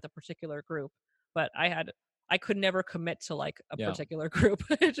identify with a particular group, but I could never commit to like a particular group.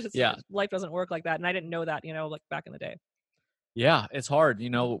 Life doesn't work like that, and I didn't know that, like back in the day. Yeah, it's hard.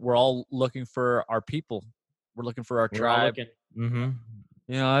 We're all looking for our people. We're looking for our tribe. It's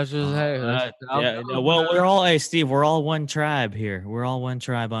just well, we're all Steve. We're all one tribe here. We're all one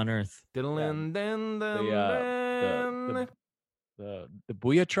tribe on Earth. The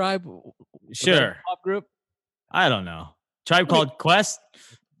Booyah tribe. Sure. Pop group. I don't know. Tribe called Quest.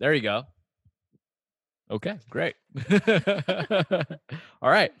 There you go. Okay, great. All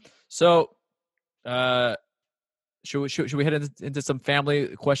right. So, should we head into some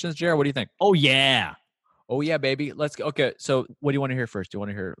family questions, Jared? What do you think? Oh yeah, baby. Let's go. Okay, so what do you want to hear first? Do you want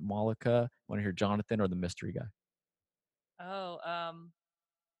to hear Malika? Want to hear Jonathan or the mystery guy?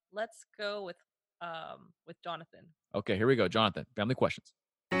 Let's go with Jonathan. Okay, here we go. Jonathan, family questions.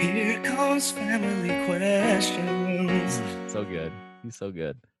 Here comes family questions. So good. He's so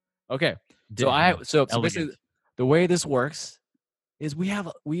good. Okay, so basically the way this works is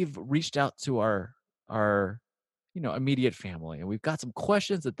we've reached out to our immediate family, and we've got some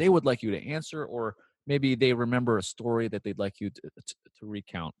questions that they would like you to answer, or maybe they remember a story that they'd like you to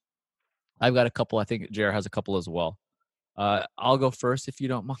recount. I've got a couple. I think Jared has a couple as well. I'll go first if you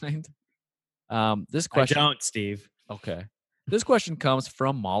don't mind. This question. I don't, Steve. Okay. This question comes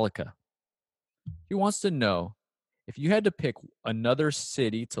from Malika. He wants to know if you had to pick another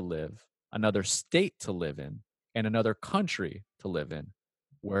city to live, another state to live in, and another country to live in,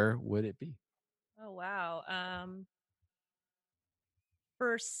 where would it be? Oh wow.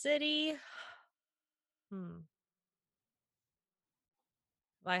 For city,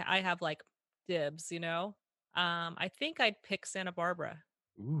 I have like dibs, I think I'd pick Santa Barbara.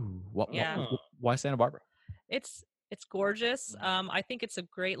 Ooh, Yeah. why Santa Barbara? It's gorgeous. I think it's a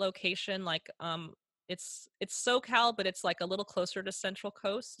great location. Like, it's SoCal, but it's like a little closer to Central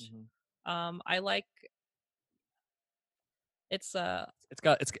Coast. I like. It's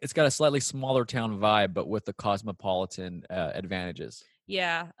got a slightly smaller town vibe, but with the cosmopolitan advantages.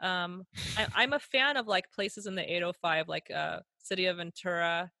 Yeah. I'm a fan of like places in the 805, like City of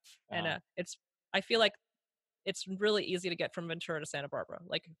Ventura, and I feel like it's really easy to get from Ventura to Santa Barbara.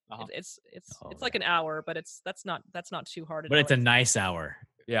 Like it's like an hour, but that's not too hard. But it's a nice hour.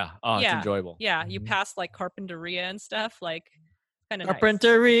 Yeah. Oh, it's enjoyable. Yeah, you pass like Carpinteria and stuff, like kind of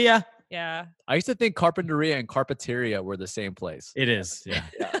Carpinteria. Nice. Yeah. I used to think Carpinteria and Carpinteria were the same place. It is. Yeah.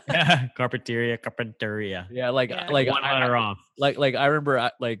 Carpinteria. Yeah, like one letter off. Like I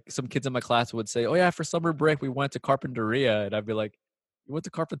remember like some kids in my class would say, "Oh yeah, for summer break we went to Carpinteria," and I'd be like, "You went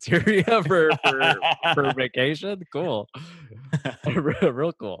to Carpinteria for vacation? Cool,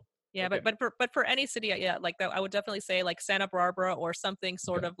 real cool." Yeah, okay. but for any city, yeah, like that, I would definitely say like Santa Barbara or something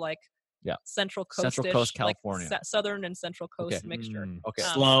sort of like Central Coast, California, like Southern and Central Coast mixture. Okay,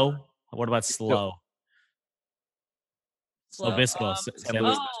 slow. What about slow? Obispo.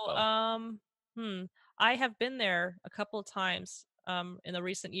 I have been there a couple of times in the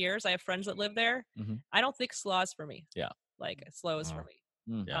recent years. I have friends that live there. I don't think SLO is for me. Yeah, like SLO is for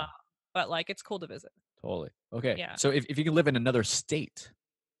me. Yeah, but like it's cool to visit. Totally. Okay. Yeah. So if you can live in another state,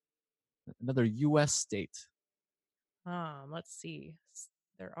 another U.S. state. Let's see.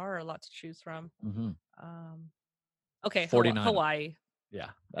 There are a lot to choose from. Okay, Hawaii.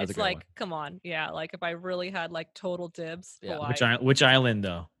 Yeah, it's like one. Come on, yeah. Like if I really had like total dibs, Hawaii. Which island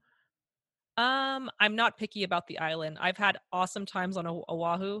though? I'm not picky about the island. I've had awesome times on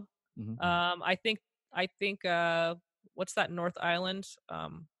Oahu. I think what's that North Island?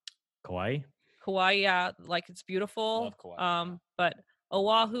 Kauai. Kauai, yeah, like it's beautiful. Love Kauai. But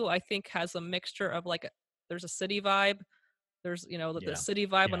Oahu, I think, has a mixture of like there's a city vibe. There's the city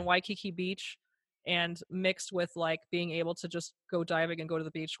vibe on Waikiki Beach, and mixed with like being able to just go diving and go to the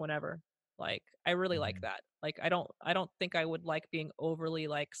beach whenever. Like I really like that. Like I don't think I would like being overly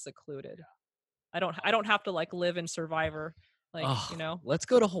like secluded. I don't have to like live in Survivor. Like, let's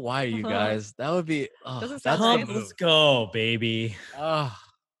go to Hawaii, you guys. That would be doesn't sound nice. Let's go, baby. Oh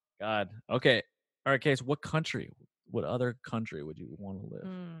God. Okay. All right, Case, what other country would you want to live?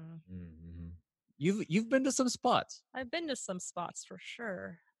 You've been to some spots. I've been to some spots for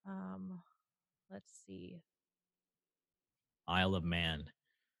sure. Let's see. Isle of Man.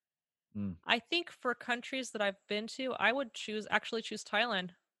 I think for countries that I've been to, I would choose Thailand.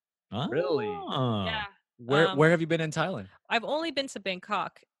 Oh. Really? Yeah. Where have you been in Thailand? I've only been to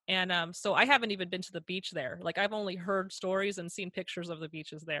Bangkok, and so I haven't even been to the beach there. Like I've only heard stories and seen pictures of the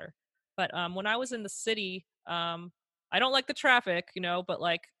beaches there. But when I was in the city, I don't like the traffic, but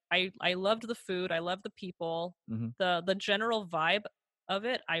like I loved the food, I loved the people, the general vibe of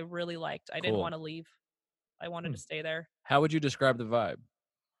it. I really liked. I didn't want to leave. I wanted to stay there. How would you describe the vibe?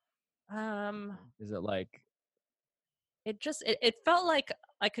 Is it like? It felt like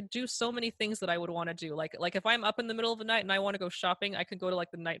I could do so many things that I would want to do. Like if I'm up in the middle of the night and I want to go shopping, I could go to like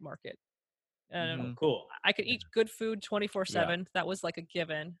the night market. Cool. I could eat good food 24/7. That was like a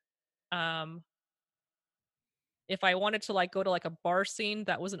given. If I wanted to like go to like a bar scene,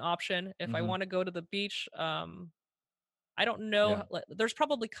 that was an option. If I want to go to the beach, I don't know. Yeah. There's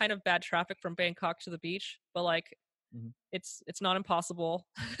probably kind of bad traffic from Bangkok to the beach, but like it's not impossible.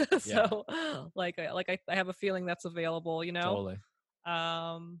 So like I have a feeling that's available, Totally.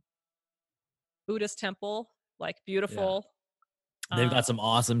 Buddhist temple, like beautiful. Yeah. They've got some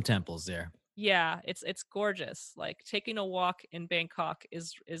awesome temples there. Yeah, it's gorgeous. Like taking a walk in Bangkok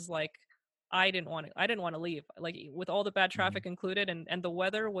is like I didn't want to leave. Like with all the bad traffic included, and the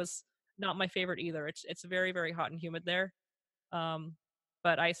weather was not my favorite either. It's very, very hot and humid there.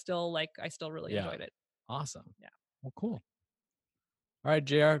 But I still really enjoyed it. Awesome. Yeah. Well, cool. All right,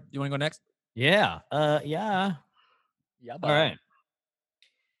 JR, you want to go next? Yeah. Yeah. All right.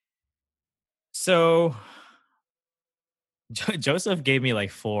 So Joseph gave me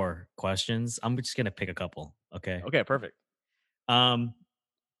like 4 questions. I'm just gonna pick a couple. Okay. Okay. Perfect.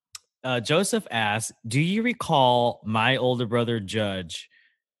 Joseph asked, "Do you recall my older brother Judge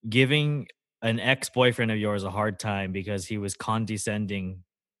giving an ex-boyfriend of yours a hard time because he was condescending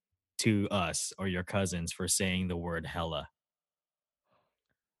to us or your cousins for saying the word hella?"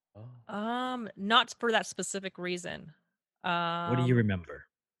 Not for that specific reason. What do you remember?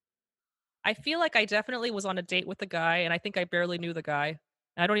 I feel like I definitely was on a date with the guy, and I think I barely knew the guy.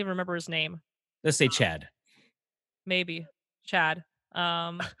 I don't even remember his name. Let's say Chad. Maybe Chad.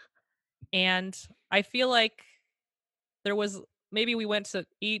 And I feel like there was maybe we went to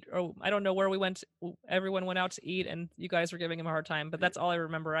eat, or I don't know where we went. Everyone went out to eat, and you guys were giving him a hard time. But that's all I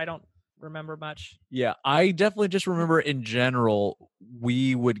remember. I don't remember much. Yeah, I definitely just remember in general,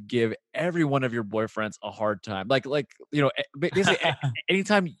 we would give every one of your boyfriends a hard time. Like basically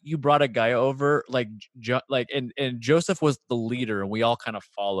anytime you brought a guy over, like and Joseph was the leader, and we all kind of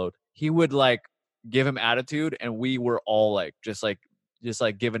followed. He would like give him attitude, and we were all like just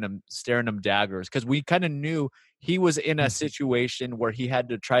giving him, staring him daggers, because we kind of knew he was in a situation where he had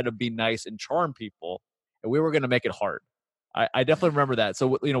to try to be nice and charm people, and we were going to make it hard. I definitely remember that.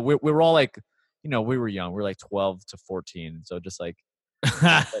 So, we were all like, we were young. We were like 12 to 14. So just like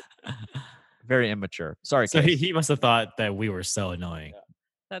very immature. Sorry, So Case. he must have thought that we were so annoying.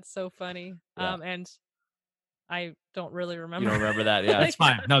 That's so funny. Yeah. And I don't really remember. You don't remember that? Yeah. That's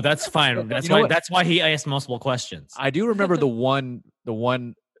fine. No, that's fine. That's You know why. what? That's why he asked multiple questions. I do remember the one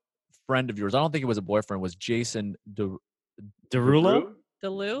friend of yours. I don't think it was a boyfriend. Was Jason Derulo?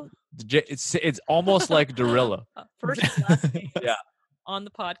 Delu? It's almost like Derulo. First and last name Yeah. on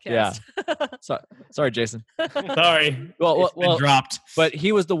the podcast. Sorry, Jason. Sorry. Well, It's been dropped. but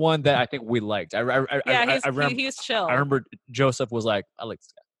he was the one that I think we liked. He's chill. I remember Joseph was like, I like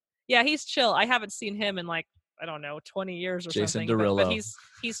this guy. Yeah, he's chill. I haven't seen him in like, I don't know, 20 years or Jason something. But Derulo.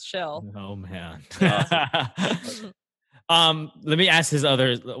 he's chill. Oh man. Awesome. Let me ask his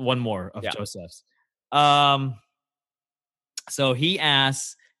other one more of Yeah. Joseph's. So he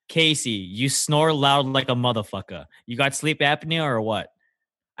asks, Casey, you snore loud like a motherfucker. You got sleep apnea or what?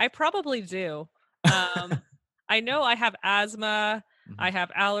 I probably do. I know I have asthma. Mhm. I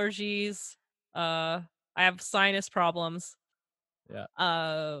have allergies. I have sinus problems.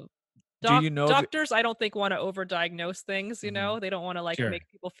 Yeah. Do you know if- doctors? I don't think want to overdiagnose things. You Mhm. know, they don't want to like Sure. make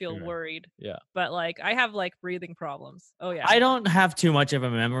people feel Sure. worried. Yeah. But like, I have like breathing problems. Oh yeah. I don't have too much of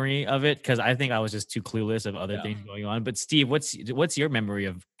a memory of it because I think I was just too clueless of other Yeah. things going on. But Steve, what's your memory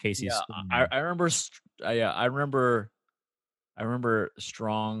of Casey's? Yeah, I remember. I remember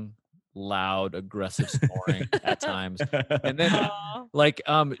strong, loud, aggressive snoring at times. And then, Aw. like,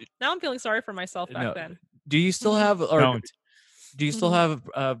 Now I'm feeling sorry for myself back no, then. do you still have, or Don't. do you still have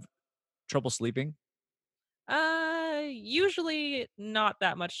trouble sleeping? Usually not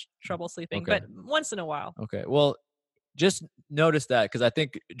that much trouble sleeping, Okay. but once in a while. Okay, well, just notice that, because I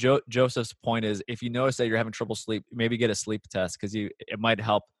think Joseph's point is, if you notice that you're having trouble sleep, maybe get a sleep test, because it might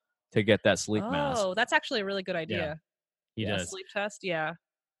help to get that sleep mask. Oh, that's actually a really good idea. He Yeah. does. Sleep test, yeah.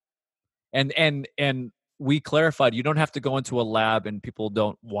 And we clarified, you don't have to go into a lab and people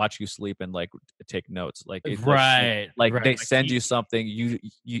don't watch you sleep and like take notes. Like it's Right. like right. they send he- you something,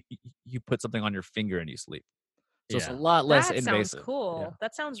 you put something on your finger and you sleep. So it's a Yeah. lot less That invasive. sounds cool. Yeah.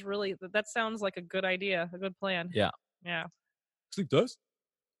 That sounds like a good idea, a good plan. Yeah. Yeah. Sleep test.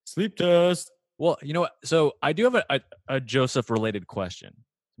 Sleep test. Well, you know what? So I do have a Joseph related question,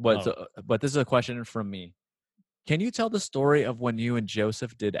 but but this is a question from me. Can you tell the story of when you and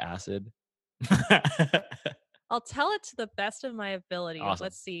Joseph did acid? I'll tell it to the best of my ability. Awesome.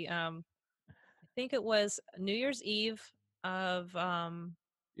 Let's see. I think it was New Year's Eve of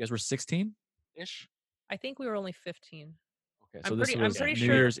You guys were 16-ish? I think we were only 15. Okay, I'm so this pretty- I'm was pretty New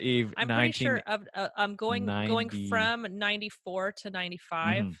sure- Year's Eve, I'm 19... pretty sure of going 90 from 94 to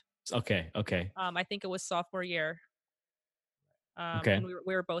 95. Mhm. Okay. I think it was sophomore year. Okay. And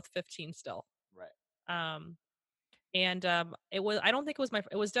we were both 15 still. Right. And it was, I don't think it was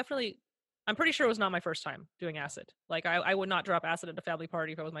it was definitely, I'm pretty sure it was not my first time doing acid. Like I would not drop acid at a family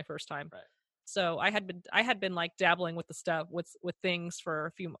party if it was my first time. Right. So I had been like dabbling with the stuff with things for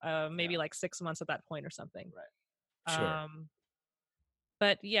a few maybe like 6 months at that point or something. Right. Sure.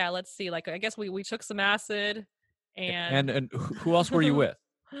 But yeah, let's see. Like I guess we took some acid and And who else were you with?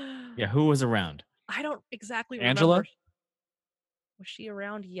 Yeah, who was around? I don't exactly Angela? remember. Was she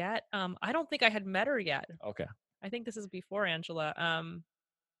around yet? I don't think I had met her yet. Okay. I think this is before Angela.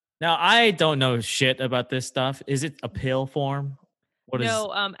 Now I don't know shit about this stuff. Is it a pill form? What is?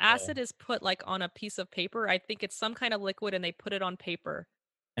 No, acid is put like on a piece of paper. I think it's some kind of liquid, and they put it on paper,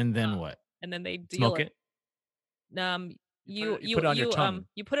 And then what? and then they deal Smoke it. You put it on your tongue.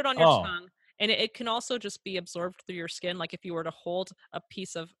 you put it on your Oh. tongue, and it can also just be absorbed through your skin. Like if you were to hold a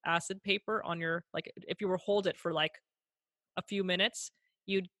piece of acid paper on your, like if you were to hold it for like a few minutes,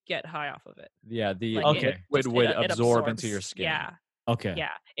 you'd get high off of it. Yeah, the Like, Okay. liquid just- would it absorb into absorbs. your skin. Yeah, Okay.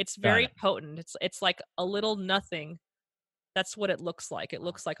 yeah. It's Got very it. potent. It's like a little nothing. That's what it looks like. It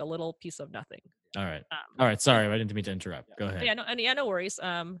looks like a little piece of nothing. All right. Um, All right. Sorry, I didn't mean to interrupt. Go ahead. Yeah, no worries.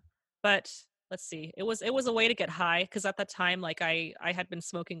 But let's see. It was a way to get high because at that time, like I had been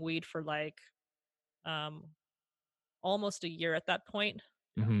smoking weed for like um almost a year at that point.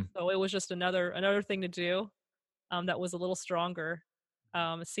 Mhm. So it was just another thing to do. That was a little stronger.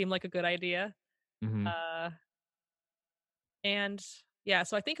 It seemed like a good idea. Mhm. Uh, and yeah,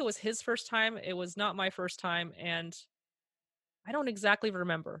 so I think it was his first time. It was not my first time, and I don't exactly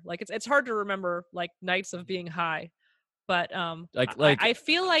remember. Like it's hard to remember like nights of being high, but I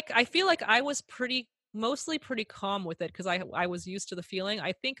feel like I was mostly pretty calm with it because I was used to the feeling.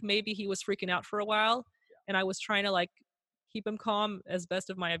 I think maybe he was freaking out for a while, and I was trying to like keep him calm as best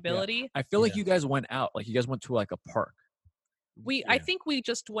of my ability. I feel like Yeah. you guys went out. Like you guys went to like a park. I Yeah. think we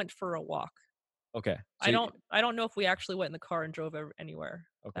just went for a walk. Okay. I don't know if we actually went in the car and drove anywhere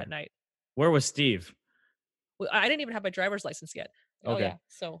Okay. that night. Where was Steve? I didn't even have my driver's license yet. Oh Okay. yeah,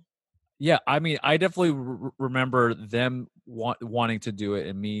 so Yeah, I mean, I definitely remember them wanting to do it,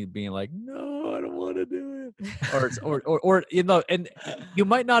 and me being like, "No, I don't want to do it," or you know, and you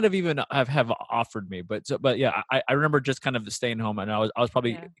might not have even have offered me, but yeah, I remember just kind of staying home, and I was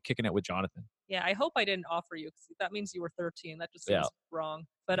probably Yeah. kicking it with Jonathan. yeah, I hope I didn't offer you because that means you were 13. That just Yeah. seems wrong.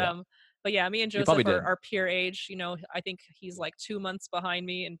 But Yeah. but yeah, me and You Joseph probably did. are peer age. You know, I think he's like 2 months behind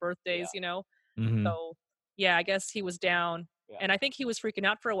me in birthdays. You know, Mhm. so yeah, I guess he was down, Yeah. and I think he was freaking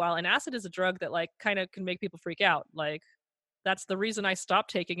out for a while. And acid is a drug that like kind of can make people freak out. Like that's the reason I stopped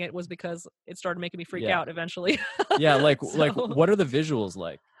taking it was because it started making me freak Yeah. out eventually. Yeah, like So, what are the visuals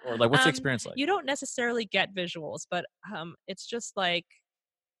like, or like what's the experience like? you don't necessarily get visuals, but it's just like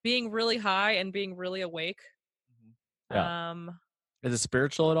being really high and being really awake. Yeah. Um, Is it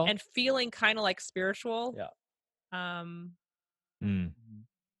spiritual at all? and feeling kind of like spiritual. Yeah. Um, Mm.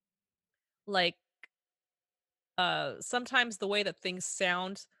 like sometimes the way that things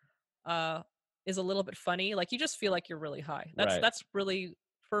sound uh is a little bit funny. Like you just feel like you're really high. Right. That's really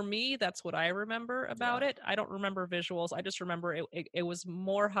for me. That's what I remember about it. I don't remember visuals. I just remember it was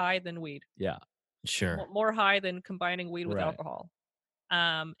more high than weed. Yeah. Sure. More high than combining weed with Right. alcohol.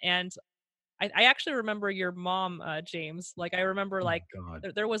 And I actually remember your mom, James. Like I remember, Oh like my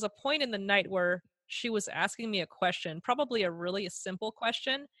God. there was a point in the night where she was asking me a question, probably a really simple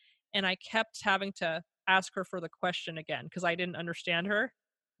question, and I kept having to ask her for the question again because I didn't understand her.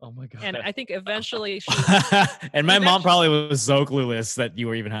 Oh my god. And I think eventually And my mom Eventu- probably was so clueless that you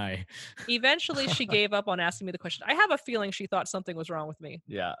were even high. she gave up on asking me the question. I have a feeling she thought something was wrong with me.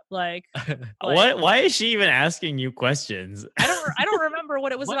 Yeah. Like What? Why is she even asking you questions? I don't remember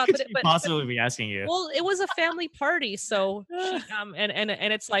what it was What about, could but she possibly be asking you? well, it was a family party, so she, and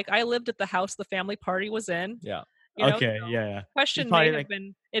it's like I lived at the house the family party was in. Yeah. You know, Okay, so yeah. question probably may have like-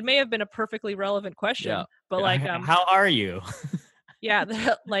 been it may have been a perfectly relevant question, Yeah. but like how are you? yeah,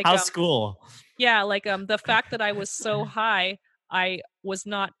 like How's school? yeah, like the fact that I was so high, I was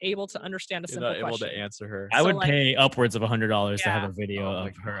not able to understand a You're simple not able question. to answer her. I So, would like- pay upwards of $100 to have Yeah. a video Oh my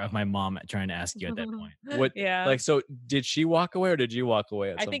of her of my mom trying to ask you at that point. What? Yeah, Like, so did she walk away or did you walk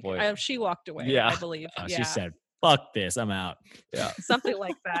away at I some think point? she walked away. Yeah. I believe. Yeah, She said, "Fuck this, I'm out." Yeah. something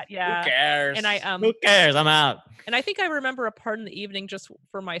like that. Yeah, Who cares? and I Who cares? I'm out. and I think I remember a part in the evening just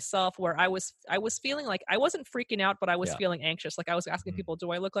for myself where I was feeling like I wasn't freaking out, but I was Yeah. feeling anxious. Like I was asking Mhm. people,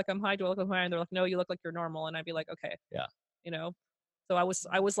 "Do I look like I'm high? Do I look like I'm high?" And they're like, "No, you look like you're normal." And I'd be like, "Okay." Yeah. You know. So I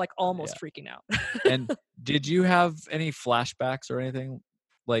was like almost freaking out. And did you have any flashbacks or anything?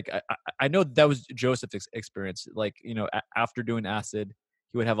 Like I know that was Joseph's experience. Like, you know, after doing acid,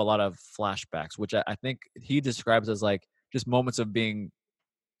 he would have a lot of flashbacks, which I think he describes as like just moments of being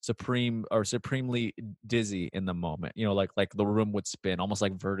supremely dizzy in the moment. You know, like the room would spin, almost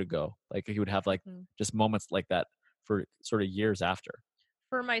like vertigo. Like he would have like Mhm. just moments like that for sort of years after.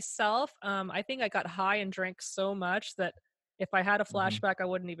 For myself, I think I got high and drank so much that if I had a Mhm. flashback, I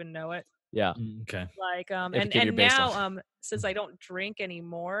wouldn't even know it. Yeah. Okay. Like have to and give your now baseline. since I don't drink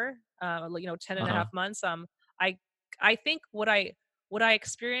anymore, 10 and a Uh-huh. half months, I think what I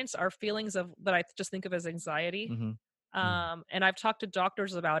experience are feelings of that I just think of as anxiety. Mhm. And I've talked to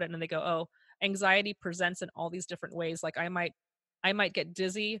doctors about it and they go, "Oh, anxiety presents in all these different ways. Like I might get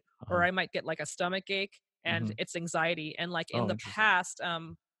dizzy or Uh-huh. I might get like a stomach ache and Mhm. it's anxiety." And like in Oh, the interesting. past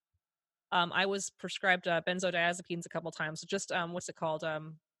I was prescribed benzodiazepines a couple times. Just what's it called?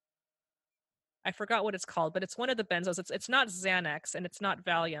 I forgot what it's called, but it's one of the benzos. It's not Xanax and it's not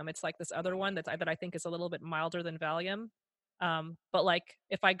Valium. It's like this other one that I think is a little bit milder than Valium. But like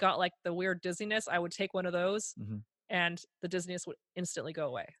if I got like the weird dizziness, I would take one of those, Mhm. and the dizziness would instantly go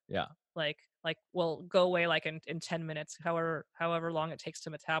away. Yeah. Like will go away like in 10 minutes, however long it takes to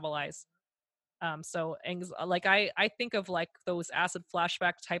metabolize. So like I think of like those acid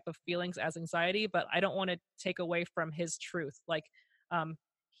flashback type of feelings as anxiety, but I don't want to take away from his truth. Like,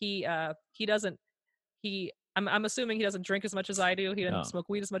 he doesn't I'm assuming he doesn't drink as much as I do. He doesn't No. smoke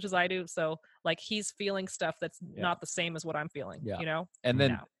weed as much as I do. So like he's feeling stuff that's Yeah. not the same as what I'm feeling. Yeah. You know? And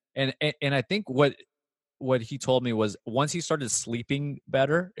then Yeah. and I think what he told me was once he started sleeping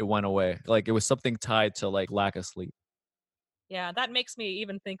better, it went away. Like it was something tied to like lack of sleep. Yeah, that makes me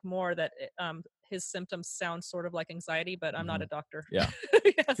even think more that his symptoms sound sort of like anxiety, but I'm not a doctor. Yeah.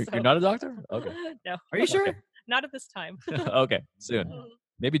 Yeah, You're so- not a doctor? Okay. No. Are you sure? Not at this time. Okay. Soon.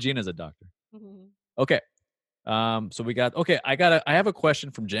 Maybe Gina's a doctor. Mhm. Okay. So we got I have a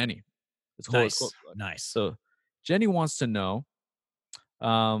question from Jenny. It's cool. It's Nice. cool. Nice. So Jenny wants to know,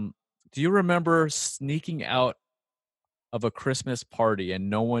 do you remember sneaking out of a Christmas party and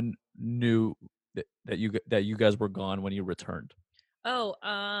no one knew that you guys were gone when you returned? Oh,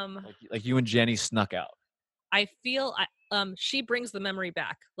 Like you and Jenny snuck out. I feel she brings the memory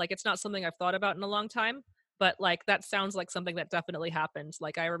back. Like it's not something I've thought about in a long time, but like that sounds like something that definitely happened.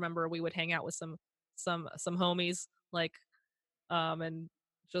 Like I remember we would hang out with some homies, like and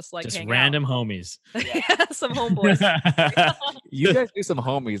just like Just hang random homies. out. Yeah, some homeboys. You guys do some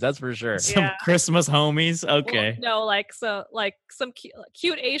homies, that's for sure. Some Yeah. Christmas homies. Well, Okay. no, like so, like some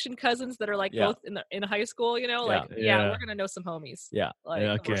cute Asian cousins that are like Yeah. both in high school. You know, Yeah. like Yeah. we're gonna know some homies. Yeah. Like,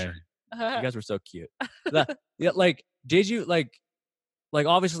 Yeah, come on. okay. You guys were so cute. Yeah, like did you like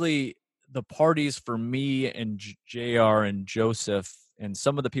obviously the parties for me and JR and Joseph and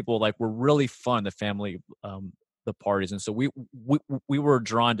some of the people like were really fun, the family the parties, and so we were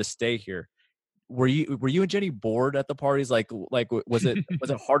drawn to stay here. Were you and Jenny bored at the parties? Like was it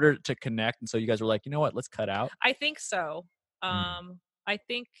harder to connect, and so you guys were like, you know what, let's cut out? I think so. I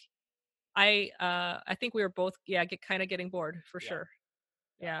think we were both kind of getting bored for sure.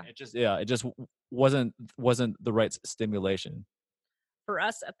 Yeah. It just wasn't the right stimulation. For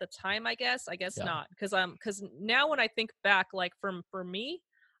us at the time, I guess Yeah. not, because now when I think back, like for me,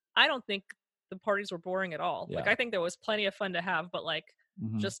 I don't think the parties were boring at all. Like Yeah. I think there was plenty of fun to have, but like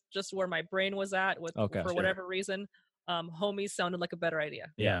Mhm. just where my brain was at with Okay. for Sure. whatever reason, homies sounded like a better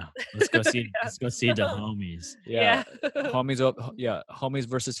idea. Yeah. Let's go see. Yeah. Let's go see the homies. Yeah. Homies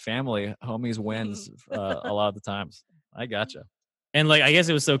versus family. Homies wins a lot of the times. I gotcha. And like, I guess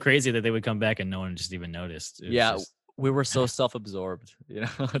it was so crazy that they would come back and no one just even noticed. It was Yeah, just- we were so self-absorbed, you know,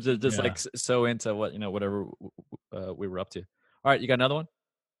 just Yeah. like so into whatever we were up to. All right, you got another one?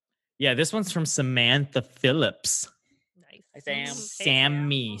 yeah. This one's from Samantha Phillips. Nice. Sam. Hey,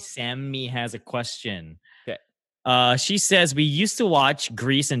 Sammy. Sammy has a question. Okay. She says we used to watch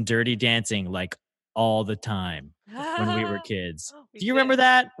Grease and Dirty Dancing like all the time when we were kids. Oh, we Do you did. remember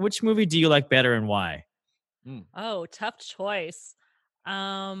that? Which movie do you like better and why? Oh, tough choice.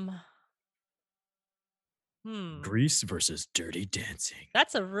 Grease versus Dirty Dancing.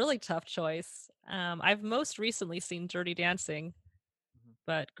 That's a really tough choice. I've most recently seen Dirty Dancing,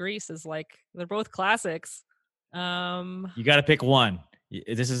 but Grease is like they're both classics. You got to pick one.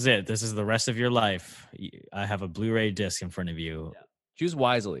 This is it. This is the rest of your life. I have a Blu-ray disc in front of you. Choose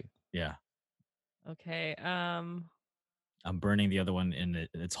wisely. Yeah. Okay. I'm burning the other one in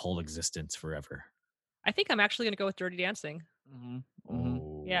its whole existence forever. I think I'm actually gonna go with Dirty Dancing.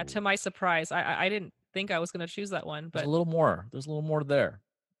 Oh. Yeah, to my surprise, I didn't think I was gonna choose that one, There's but a little more. There's a little more there.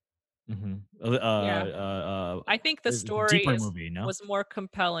 I think the it's a story deeper movie, no? was more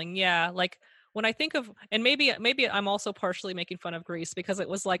compelling. Yeah, like when I think of, and maybe I'm also partially making fun of Grease because it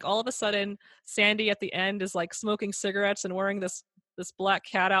was like all of a sudden Sandy at the end is like smoking cigarettes and wearing this black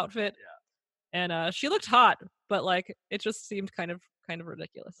cat outfit, and she looked hot, but like it just seemed kind of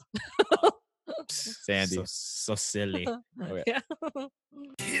ridiculous. Sandy. So silly. Okay. Yeah.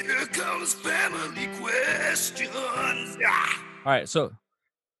 Here comes family questions. All right, so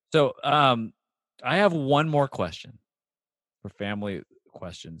I have one more question for family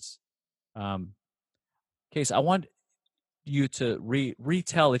questions. Case, I want you to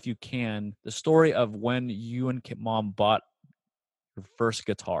retell, if you can, the story of when you and Mom bought your first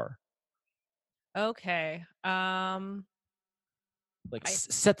guitar. Okay. Like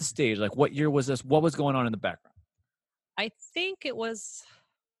set the stage. Like what year was this? What was going on in the background? I think it was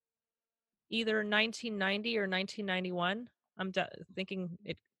either 1990 or 1991. I'm thinking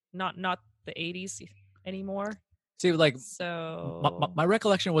it not the 80s anymore. See, like So my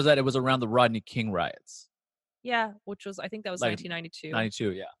recollection was that it was around the Rodney King riots. yeah, which was I think that was Like 1992.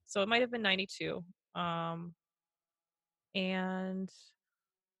 92, yeah. So it might have been 92. And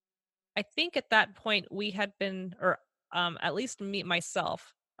I think at that point we had been, or at least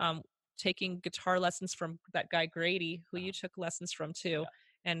myself, taking guitar lessons from that guy Grady, who you took lessons from too.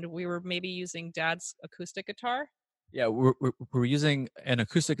 And we were maybe using Dad's acoustic guitar. Yeah, we're using an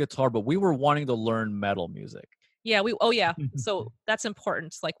acoustic guitar, but we were wanting to learn metal music. Yeah, so that's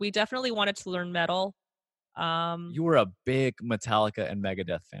important. Like we definitely wanted to learn metal. You were a big Metallica and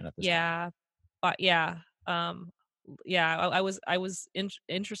Megadeth fan at this time. Yeah, but yeah, I was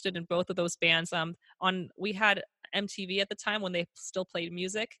interested in both of those bands. We had MTV at the time when they still played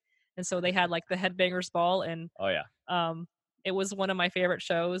music, and so they had like the Headbangers Ball, and Oh yeah. it was one of my favorite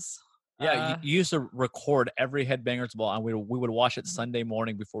shows. Yeah, you used to record every Headbangers Ball, and we would watch it Sunday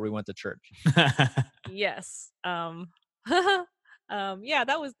morning before we went to church. Yes. Yeah,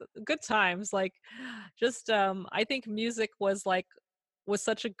 that was good times. Like, just I think music was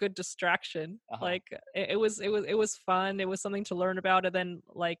such a good distraction. Uh-huh. Like, it was fun. It was something to learn about, and then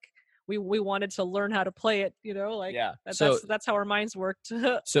like we wanted to learn how to play it. Like Yeah. that's how our minds worked.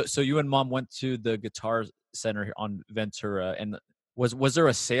 So you and Mom went to the Guitar Center here on Ventura, and was there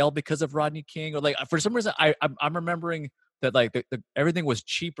a sale because of Rodney King, or like for some reason I'm remembering that like the everything was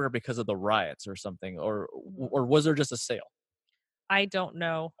cheaper because of the riots or something, or was there just a sale? I don't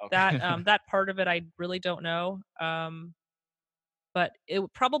know Okay. that part of it. I really don't know. But it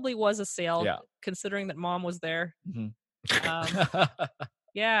probably was a sale, Yeah. considering that Mom was there. Mhm.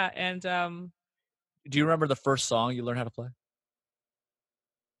 Yeah, and Do you remember the first song you learned how to play?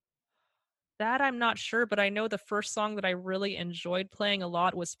 that I'm not sure, but I know the first song that I really enjoyed playing a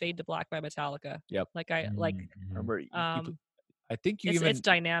lot was "Fade to Black" by Metallica. Yep. Like I like Remember, I think you it's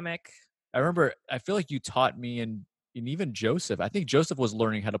dynamic. I remember. I feel like you taught me and even Joseph. I think Joseph was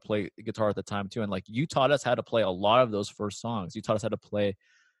learning how to play guitar at the time too, and like you taught us how to play a lot of those first songs. You taught us how to play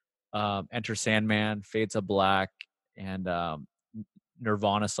 "Enter Sandman," "Fade to Black," and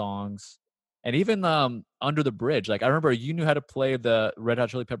Nirvana songs, and even "Under the Bridge." Like I remember you knew how to play the Red Hot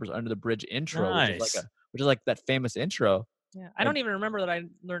Chili Peppers "Under the Bridge" intro, Nice. which is like that famous intro. Yeah, I don't even remember that I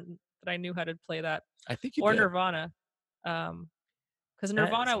learned that I knew how to play that, I think you or did. Nirvana. Because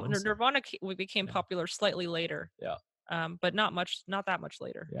That's awesome. Nirvana became popular slightly later. Yeah. But not that much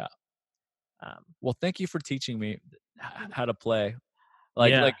later. Yeah. Well, thank you for teaching me how to play.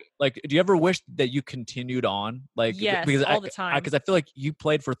 Yeah. Like, do you ever wish that you continued on? Like, Yes, because all the time. Because I feel like you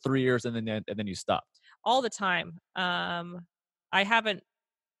played for 3 years and then you stopped. All the time. I haven't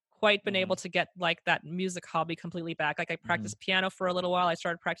quite been able to get like that music hobby completely back. Like I practiced piano for a little while. I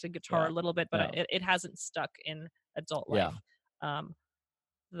started practicing guitar a little bit, but it hasn't stuck in adult life.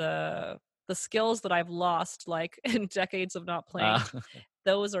 The skills that I've lost, like in decades of not playing,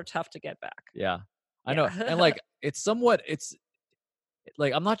 those are tough to get back. Yeah, I know. And like, it's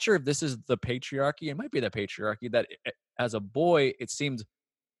like, I'm not sure if this is the patriarchy. It might be the patriarchy that as a boy, it seemed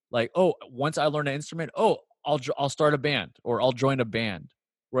like, oh, once I learn an instrument, I'll start a band or I'll join a band.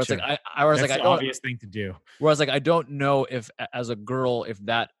 Whereas Sure. like I was That's like, the obvious thing to do. Whereas like I don't know if as a girl if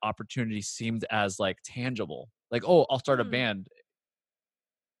that opportunity seemed as like tangible. Like, oh, I'll start a band.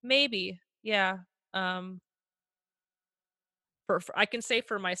 Maybe, yeah. For I can say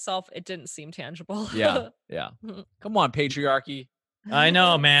for myself, it didn't seem tangible. Yeah. Come on, patriarchy. I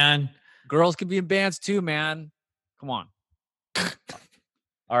know, man. Girls can be in bands too, man. Come on.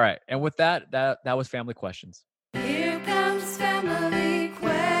 All right, and with that was family questions. Here comes family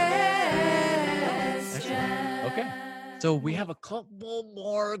questions. Okay, so we have a couple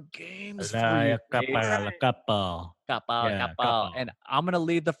more games for you. Couple. And I'm gonna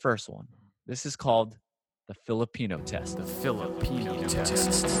lead the first one. This is called the Filipino test. The Filipino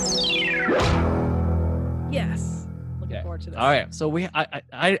test. Yes. Looking forward to this. All right, so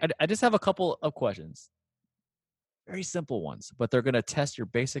I just have a couple of questions. Very simple ones, but they're gonna test your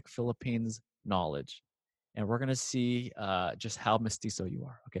basic Philippines knowledge, and we're gonna see just how mestizo you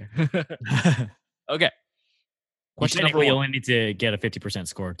are. Okay. Okay. Question number one. You only need to get a 50%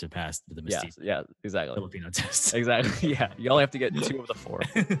 score to pass the mestizo. Yeah, exactly. Filipino test. Exactly. Yeah, you only have to get 2 of the 4.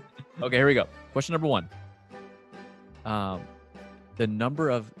 Okay, here we go. Question number 1. The number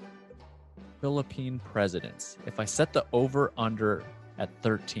of Philippine presidents. If I set the over/under at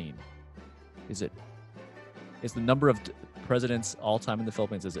 13, is the number of presidents all time in the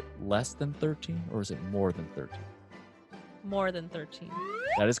Philippines, is it less than 13 or is it more than 13? More than 13.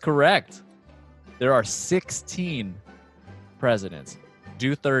 That is correct. There are 16 presidents.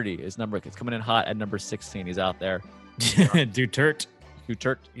 Duterte is coming in hot at number 16. He's out there. Duterte.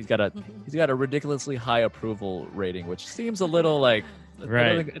 He's got a ridiculously high approval rating, which seems a little like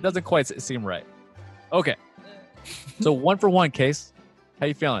right. It doesn't quite seem right. Okay. So 1 for 1, Case. How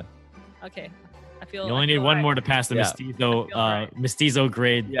you feeling? Okay. You only need one more to pass the mestizo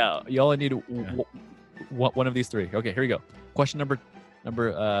grade. Yeah, you only need one of these 3. Okay, here we go. Question number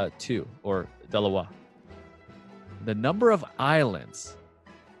 2, or dalawa. The number of islands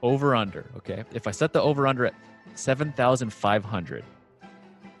over/under. Okay, if I set the over/under at 7,500,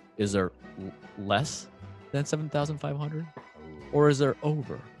 is there less than 7,500? Or is there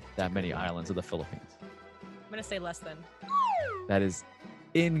over that many islands of the Philippines? I'm gonna say less than. That is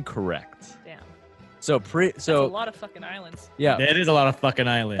incorrect. Damn. So That's a lot of fucking islands. yeah, That is a lot of fucking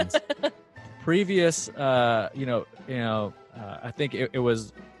islands. previous I think it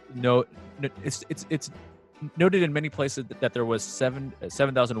was it's noted in many places that there was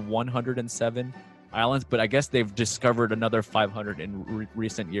 7,107 islands, but I guess they've discovered another 500 in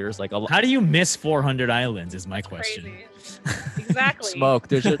recent years. Like How do you miss 400 islands is my question. Crazy. Exactly. smoke.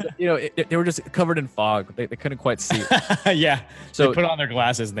 There's just they were just covered in fog. They couldn't quite see. Yeah. So they put on their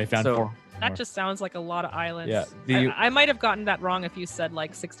glasses and they found so- four. That just sounds like a lot of islands. Yeah, I might have gotten that wrong if you said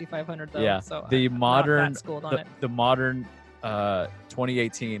like 6,500 though. Yeah, So the I'm modern not that schooled on it. the modern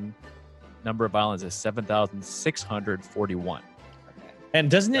 2018 number of islands is 7,641.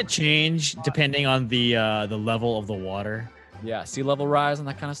 And doesn't it change depending on the level of the water? Yeah, sea level rise and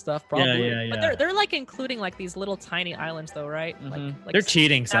that kind of stuff. Probably. Yeah. But they're like including like these little tiny islands though, right? Mhm. Like They're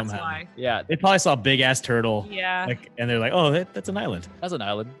cheating that's somehow. why. Yeah, They probably saw a big ass turtle, Yeah. and they're like, "Oh, that's an island." that's an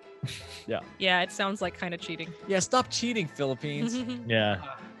island. Yeah, it sounds like kind of cheating. Yeah, stop cheating, Philippines. Yeah.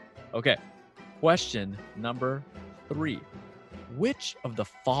 Okay. Question number 3. Which of the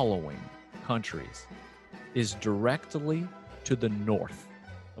following countries is directly to the north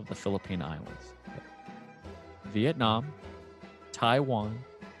of the Philippine Islands? Vietnam, Taiwan,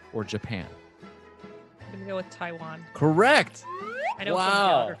 or Japan? I'm gonna go with Taiwan. Correct. I know Wow. some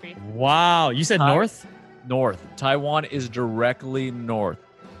geography. Wow. You said Hi. north? North. Taiwan is directly north.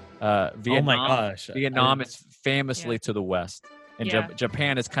 Vietnam, Oh my gosh. Vietnam is famously Yeah. to the west, and Yeah.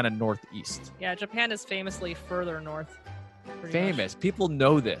 Japan is kind of northeast. Yeah, Japan is famously further north. pretty much. Famous. People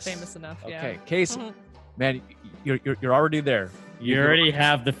know this. Famous enough. Yeah. Okay, Casey, Mhm. man, you're already there. You already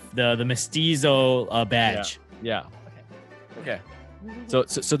have the mestizo badge. Yeah. Okay. So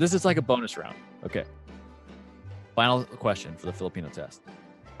this is like a bonus round. Okay. Final question for the Filipino test.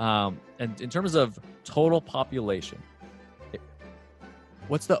 And in terms of total population,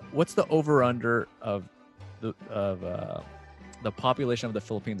 what's the over under of the population of the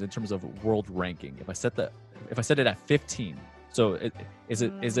Philippines in terms of world ranking? If I set it at 15, so is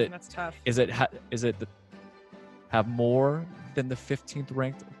it That's tough. have more than the 15th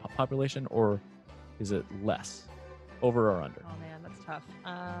ranked population, or is it less? Over or under? Oh man, that's tough.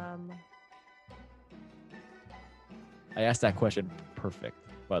 I asked that question perfect,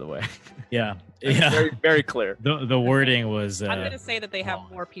 by the way. Yeah. Yeah. Very, very clear. The wording was I'm gonna say that they have wrong.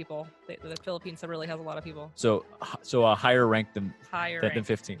 more people. The Philippines really has a lot of people. So a higher rank than Higher.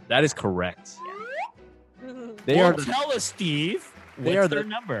 15. That is correct. rank. They are tell us, Steve. They What's are their the-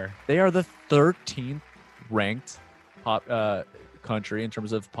 number. they are the 13th ranked country in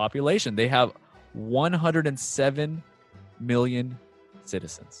terms of population. They have 107 million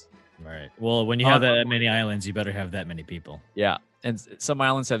citizens. Right. Well, when you have that many islands, you better have that many people. Yeah, and some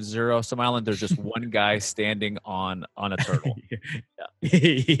islands have 0. Some islands there's just one guy standing on a turtle.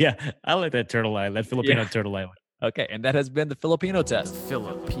 Yeah. I like that turtle island, that Filipino Yeah. turtle island. Okay, and that has been the Filipino test.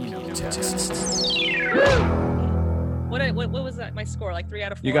 Filipino test. What was that? My score like 3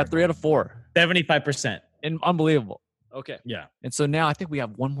 out of 4. You got 3 out of 4. 75%. And unbelievable. Okay. Yeah. And so now I think we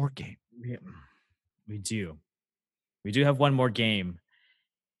have one more game. We do. We do have one more game.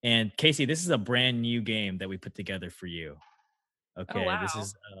 And Casey, this is a brand new game that we put together for you. Okay, wow.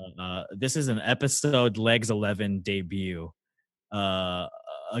 This is an episode Legs 11 debut. A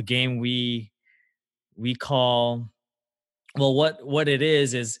game we call, well, what it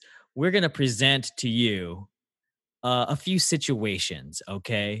is we're going to present to you a few situations,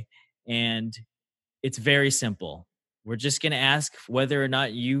 okay? And it's very simple. We're just going to ask whether or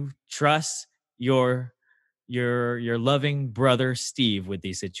not you trust your loving brother Steve with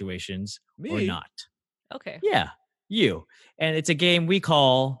these situations or Me? not. Okay. Yeah, you. And it's a game we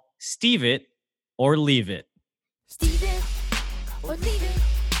call Steve It or Leave It. Steve it or leave it.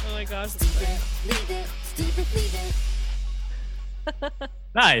 Oh my gosh. Steve it, leave it. Steve it, leave it.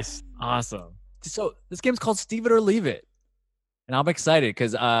 Nice. Awesome. So this game's called Steve It or Leave It. And I'm excited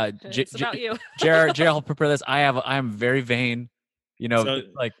because It's about you. Jared, I'll prepare this. I'm very vain. You know, So-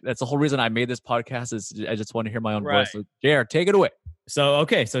 like that's the whole reason I made this podcast is I just want to hear my own Right. voice. So, Jared, take it away. So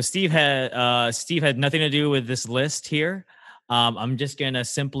Steve had nothing to do with this list here. I'm just gonna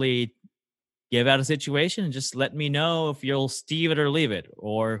simply give out a situation and just let me know if you'll Steve it or leave it,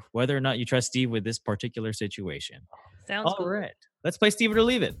 or whether or not you trust Steve with this particular situation. Sounds All cool. right, let's play Steve it or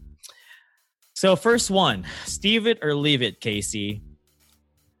leave it. So first one, Steve it or leave it, Casey.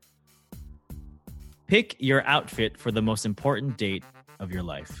 Pick your outfit for the most important date of your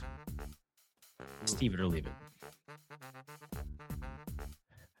life. Steve it or leave it.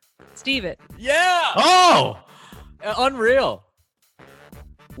 Steve it. Yeah. Oh, Unreal.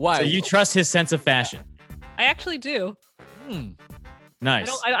 Why? so you trust his sense of fashion? I actually do.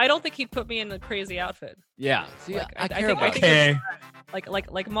 Nice. I don't think he'd put me in a crazy outfit. Yeah. See, Like, I I care think- I about think it. Okay.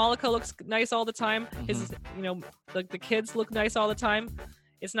 Like Malika looks nice all the time. His Mm-hmm. you know the kids look nice all the time.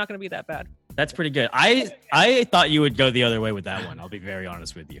 It's not going to be that bad. That's pretty good. I thought you would go the other way with that one. I'll be very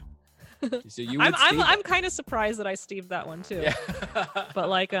honest with you. So you would I'm kind of surprised that I Steve that one too. Yeah. But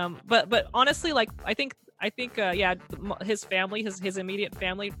like but honestly, like I think yeah, his family, his immediate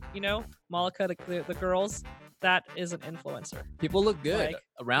family, you know, Malika, the girls, that is an influencer. People look good Like,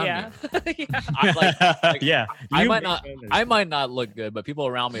 around Yeah. me. Yeah. I'm like, yeah. I You might make not. them I might not look good, but people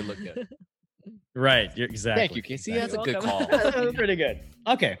around me look good. Right. You're, exactly. Thank you, Casey. That's a You're good welcome. call. That's pretty good.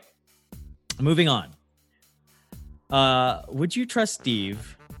 Okay. Moving on. Would you trust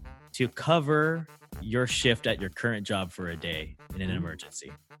Steve to cover your shift at your current job for a day in an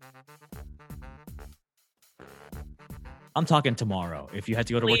emergency? I'm talking tomorrow. If you had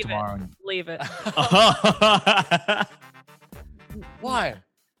to go to work Leave it. tomorrow. Leave it. Why?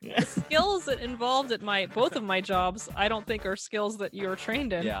 The skills that involved at both of my jobs, I don't think are skills that you're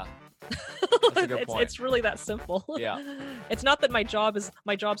trained in. Yeah. That's a good point. It's really that simple. Yeah. It's not that my jobs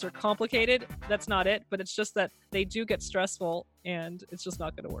are complicated. That's not it. But it's just that they do get stressful, and it's just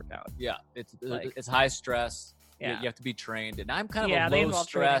not going to work out. Yeah. It's Like- it's high stress. Yeah. You have to be trained, and I'm kind of Yeah, a they low involve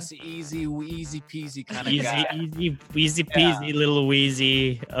stress, easy peasy kind of Easy, guy. easy peasy, little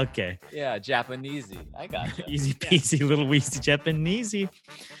wheezy. Okay. Yeah, Japanesey. I got you. Easy peasy, little wheezy Japanesey.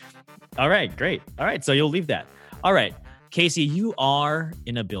 All right, great. All right, so you'll leave that. All right, Casey, you are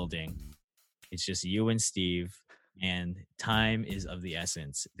in a building. It's just you and Steve, and time is of the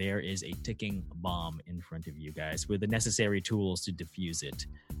essence. There is a ticking bomb in front of you guys with the necessary tools to defuse it.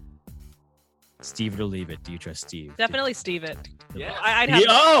 Steve it or leave it. Do you trust Steve? Definitely Steve it. Yeah. I'd have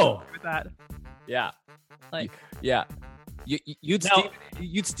Oh! with that. Yeah. Like, Yeah. You'd Now-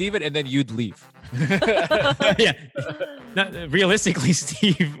 Steve it, and then you'd leave. Yeah. Now, realistically,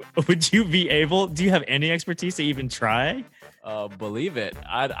 Steve, would you be able? Do you have any expertise to even try? Believe it.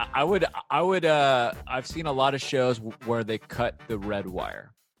 I would. I've seen a lot of shows where they cut the red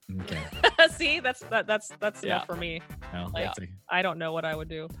wire. Okay. see, that's Yeah. enough for me. Well, Like, that's a- I don't know what I would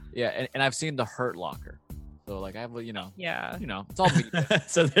do. Yeah, and I've seen the Hurt Locker. So like I have, Yeah. it's all me.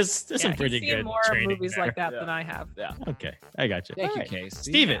 so there's some Yeah, pretty he's seen good more training movies there. like that Yeah. than I have. Yeah. Okay, I got you. Thank All you, right. Case.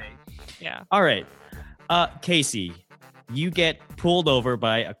 Steven. Yeah. All right, Casey, you get pulled over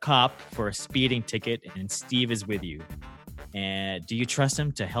by a cop for a speeding ticket, and Steve is with you. And do you trust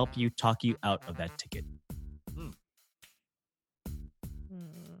him to help you talk you out of that ticket?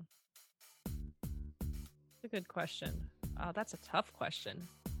 That's a good question. That's a tough question.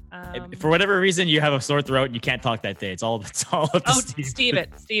 If for whatever reason you have a sore throat and you can't talk that day, it's all up to Oh, Steve.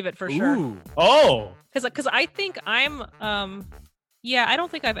 Steve it for sure. Ooh. Oh, Because I think I'm yeah, I don't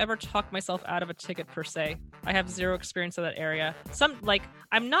think I've ever talked myself out of a ticket per se. I have zero experience in that area.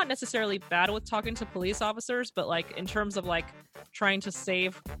 I'm not necessarily bad with talking to police officers, but like in terms of like trying to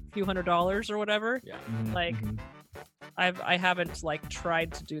save a few $100s or whatever, Yeah. like I haven't like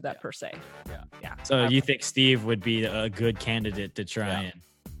tried to do that per se. Yeah. So you think Steve would be a good candidate to try and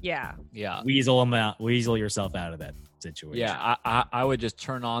Yeah. Yeah. weasel yourself out of that situation? Yeah. I would just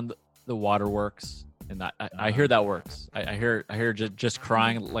turn on the waterworks, and I hear that works. I hear just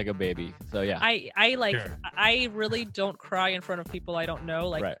crying like a baby. So yeah. I like Sure. I really don't cry in front of people I don't know.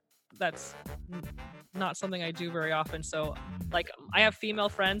 Like Right. that's not something I do very often. So like I have female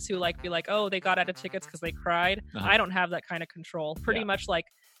friends who like be like, oh, they got out of tickets because they cried. Uh-huh. I don't have that kind of control. Pretty Yeah. much like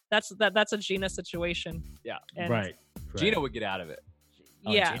that's a Gina situation. Yeah. And Right. Gina would get out of it.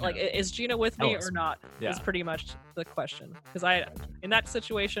 Oh, yeah, Gina. like is Gina with me Tell us or not? Yeah. Is pretty much the question. Because in that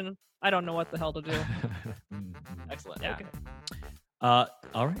situation, I don't know what the hell to do. Excellent. Yeah. Okay. All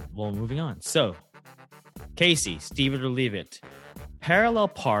right. Well, moving on. So, Casey, Steve it or leave it. Parallel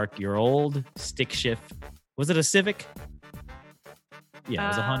park your old stick shift. Was it a Civic? Yeah, it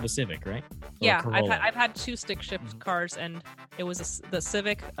was a Honda Civic, right? Or a Yeah, Corolla? I've had two stick shift cars, and it was the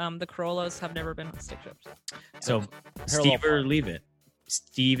Civic. The Corollas have never been stick shift. So, Parallel Steve or park. leave it.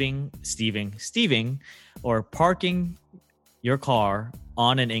 Steving, or parking your car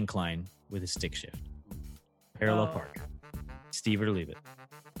on an incline with a stick shift. Parallel Oh. park. Steve or leave it.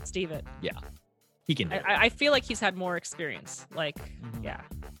 Steve it. He can do it. I feel like he's had more experience. Like, Mhm. yeah,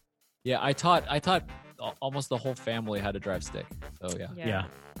 Yeah. I taught almost the whole family how to drive stick. So yeah. Yeah.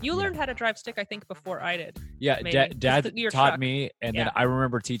 You Yeah. learned how to drive stick, I think, before I did. Yeah. Maybe. Just Dad your taught truck. me, and Yeah. then I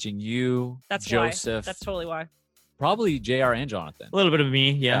remember teaching you, That's Joseph, why. That's totally why. probably JR and Jonathan. A little bit of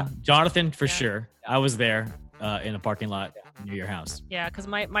me, yeah. Yeah. Jonathan, for Yeah. sure. I was there. in a parking lot near your house. Yeah, because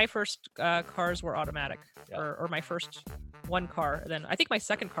my first cars were automatic, Yeah. or my first one car. Then I think my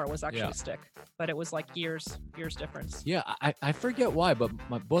second car was actually Yeah. stick, but it was like years difference. Yeah, I forget why, but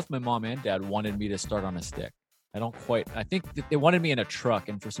both my mom and dad wanted me to start on a stick. I think they wanted me in a truck,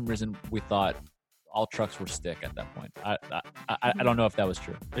 and for some reason we thought all trucks were stick at that point. I don't know if that was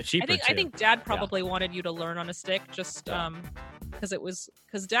true. They're cheaper I think Dad probably wanted you to learn on a stick, just Yeah.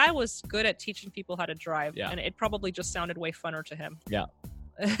 because Dad was good at teaching people how to drive, Yeah. and it probably just sounded way funner to him. Yeah.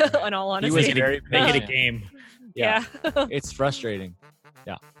 In all He honesty, was very Make it a patient. game. yeah. It's frustrating.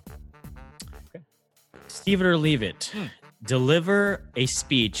 Steve it or leave it. Deliver a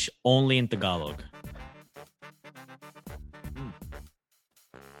speech only in Tagalog.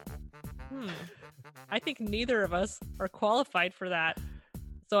 I think neither of us are qualified for that,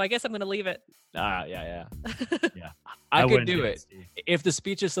 so I guess I'm going to leave it. Yeah. Yeah. I could wouldn't do it. Steve. If the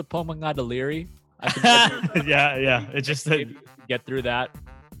speech is Sapomanga Deliri, I can yeah. It's just maybe get through that.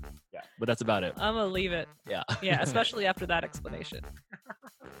 Yeah, but that's about it. I'm going to leave it. Yeah. Yeah, especially after that explanation.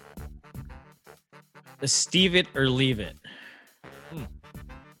 Steve it or leave it. Hmm.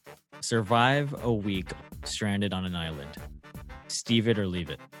 Survive a week stranded on an island. Steve it or leave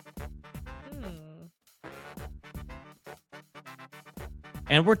it.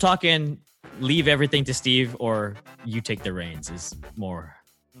 And we're talking leave everything to Steve or you take the reins is more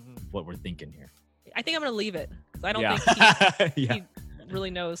what we're thinking here. I think I'm going to leave it because I don't Yeah. think Yeah. he really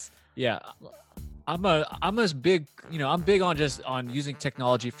knows. Yeah. I'm as big, I'm big on using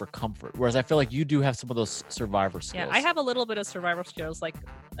technology for comfort, whereas I feel like you do have some of those survivor skills. Yeah, I have a little bit of survival skills. Like,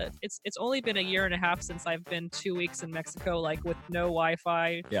 it's only been a year and a half since I've been 2 weeks in Mexico, like with no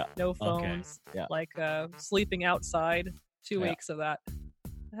Wi-Fi, Yeah. no phones, Yeah. like sleeping outside. 2 Yeah. weeks of that.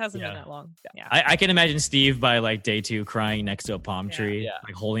 It hasn't Yeah. been that long. Yeah. I can imagine Steve by like day 2 crying next to a palm Yeah. tree, Yeah.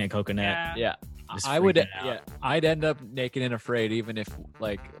 like holding a coconut. Yeah. Yeah. Just I would. freaking out. Yeah. I'd end up naked and afraid, even if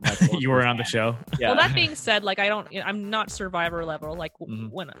like my clothes You were on the show. Yeah. Well, that being said, like I'm not survivor level. Like Mhm.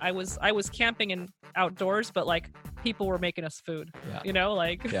 when I was camping and outdoors, but like people were making us food. Yeah.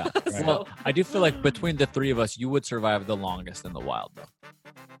 Like Yeah. so, Well, I do feel like between the three of us, you would survive the longest in the wild, though.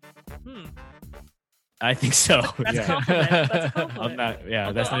 I think so. That's Yeah. a compliment. That's a I'm compliment. not. Yeah,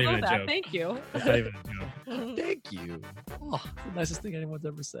 I'll that's go- not I'll even go a that. joke. Thank you. That's not even a joke. Thank you. Oh, it's the nicest thing anyone's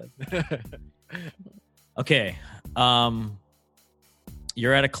ever said. Okay.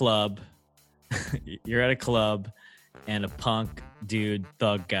 You're at a club. You're at a club, and a punk dude,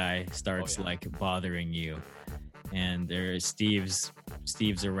 thug guy, starts Oh, yeah. like bothering you, and there's Steve's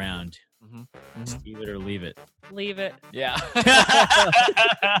around. Mhm. Steve it or leave it. Leave it. Yeah.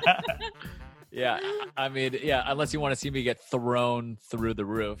 Yeah. I mean, yeah. Unless you want to see me get thrown through the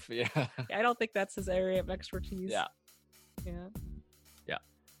roof. Yeah. I don't think that's his area of expertise. Yeah. Yeah.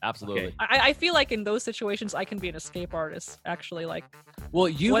 Absolutely. Okay. I feel like in those situations I can be an escape artist. Actually, like Well,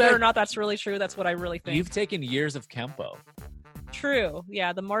 you whether or not that's really true, that's what I really think. you've taken years of Kempo. True.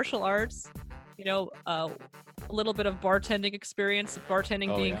 Yeah, the martial arts. A little bit of bartending experience. Bartending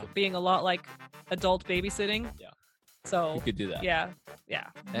Oh, being yeah. being a lot like adult babysitting. Yeah. So You could do that. yeah.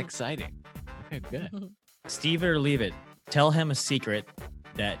 Exciting. Okay, good. Steve it or leave it. Tell him a secret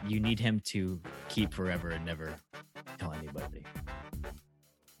that you need him to keep forever and never tell anybody.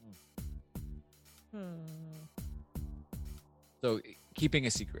 So keeping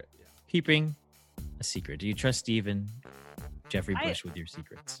a secret. Yeah. Keeping a secret. Do you trust Steve and Jeffrey I- Bush with your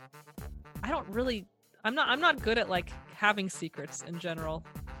secrets? I don't really. I'm not good at like having secrets in general.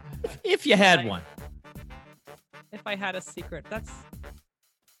 If you had Like- one. If I had a secret, that's.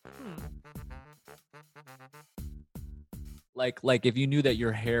 Like if you knew that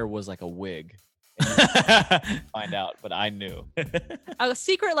your hair was like a wig, find out, but I knew. A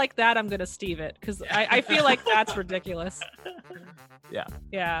secret like that, I'm gonna Steve it because I feel like that's ridiculous. Yeah.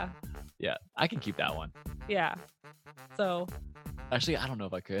 Yeah. Yeah, I can keep that one. Yeah. So Actually, I don't know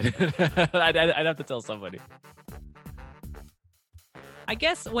if I could. I'd have to tell somebody. I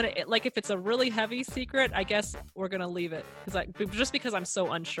guess when if it's a really heavy secret, I guess we're gonna leave it just because I'm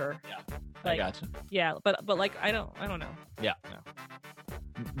so unsure. Yeah. Like, I gotcha. Yeah, but like I don't know. Yeah.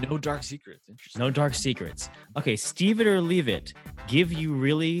 No dark secrets. Interesting. No dark secrets. Okay, Steve it or leave it. Give you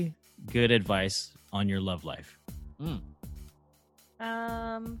really good advice on your love life.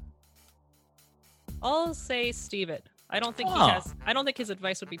 I'll say Steve it. I don't think Oh. I don't think his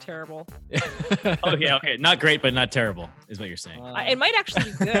advice would be terrible. Okay. Not great, but not terrible, is what you're saying. It might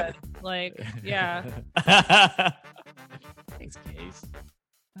actually be good. Like, yeah. Thanks, Case.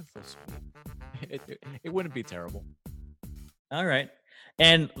 That's so sweet. It wouldn't be terrible. All right.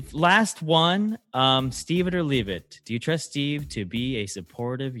 And last one, Steve it or leave it. Do you trust Steve to be a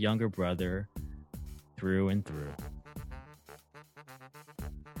supportive younger brother through and through.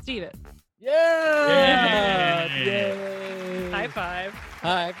 Steve it. Yeah! Yay! High five.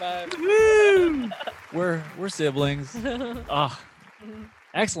 High five. We're siblings. Oh,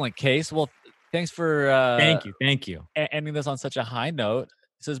 excellent case. Well, thanks for Thank you. ending this on such a high note.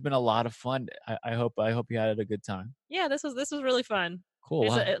 This has been a lot of fun. I hope you had a good time. Yeah, this was really fun.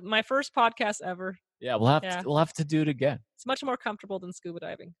 Cool. It's my first podcast ever. Yeah, we'll have to do it again. It's much more comfortable than scuba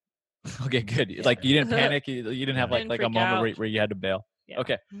diving. Okay, good. Like you didn't panic. You didn't have like Didn't a freak moment out. where you had to bail. Yeah.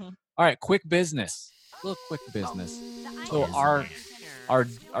 Okay. Mhm. All right. Quick business. Little quick business. So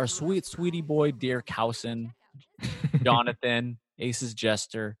our sweetie boy, dear Cowson, Jonathan, Ace's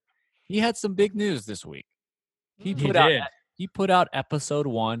Jester, he had some big news this week. He put out episode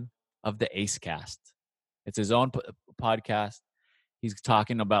 1 of the Ace Cast. It's his own podcast. He's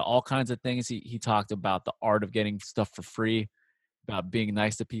talking about all kinds of things. He talked about the art of getting stuff for free, about being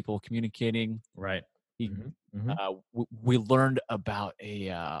nice to people, communicating. Right. He, Mhm. we learned about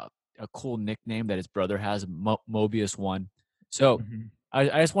a cool nickname that his brother has, Mobius One. So Mhm.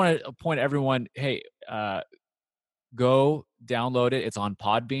 I just want to point everyone, hey, go download it. It's on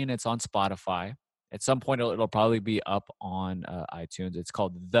Podbean. It's on Spotify. At some point, it'll probably be up on iTunes. It's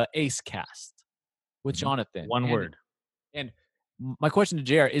called The Ace Cast with Mhm. Jonathan. One And- word. And my question to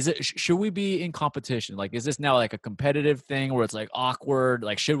JR is: should we be in competition? Like, is this now like a competitive thing where it's like awkward?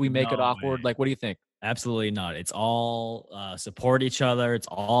 Like, should we make it No awkward? way. Like, what do you think? Absolutely not. It's all support each other. It's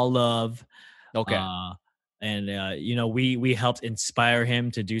all love. Okay. And we helped inspire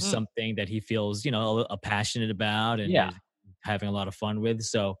him to do Mm. something that he feels passionate about and Yeah. is having a lot of fun with.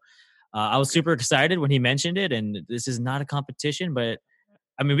 So I was super excited when he mentioned it. And this is not a competition, but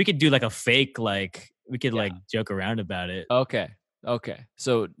I mean, we could do like a fake, like we could like joke around about it. Okay.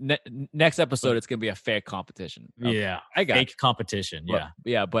 So next episode, it's gonna be a fake competition. Okay. Yeah, I got fake competition.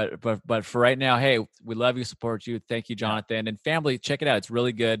 Yeah, but for right now, hey, we love you, support you. Thank you, Jonathan, and family. Check it out; it's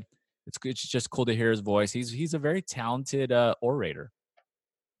really good. It's just cool to hear his voice. He's a very talented orator.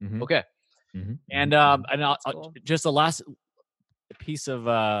 Mhm. Okay, Mhm. and Mhm. That's cool. just the last piece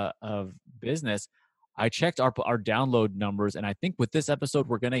of business. I checked our download numbers, and I think with this episode,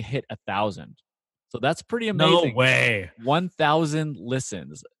 we're gonna hit 1,000. So that's pretty amazing. No way. 1,000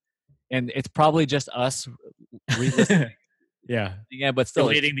 listens, and it's probably just us re-listening. Yeah, Yeah, but still,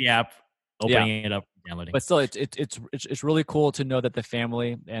 deleting the app, opening it up, downloading. but still, it's really cool to know that the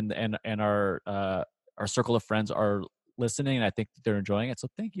family and our circle of friends are listening, and I think that they're enjoying it. So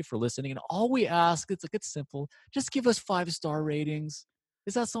thank you for listening. And all we ask, it's simple, just give us 5-star ratings.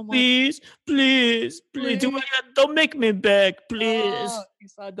 Is that so much? Please, don't make me beg, please. Ah,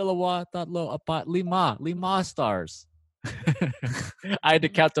 isa, dalawa, tatlo, apat, lima stars. I had to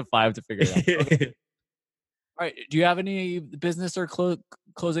count to 5 to figure it out. Okay. All right. Do you have any business or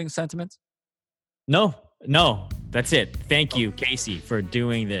closing sentiments? No, that's it. Thank you, Casey, for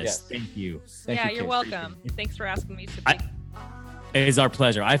doing this. Yes. Thank you. Thank Yeah, you, you're Casey. welcome. Thanks for asking me to I- be. It is our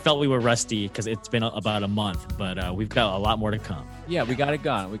pleasure. I felt we were rusty because it's been about a month, but we've got a lot more to come. Yeah, we got it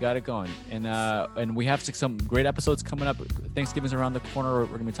going. And we have some great episodes coming up. Thanksgiving's around the corner. We're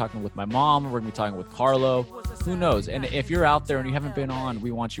gonna be talking with my mom. We're gonna be talking with Carlo. Who knows? And if you're out there and you haven't been on,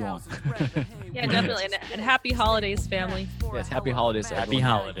 we want you on. Yeah, definitely. And happy holidays, family. Yes, happy holidays. to Happy everyone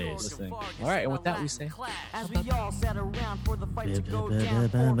holidays. listening. All right, and with that, we say As we all sat around for the fight to go down.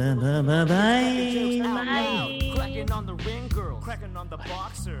 Bye. Cracking on the ring girls, cracking on the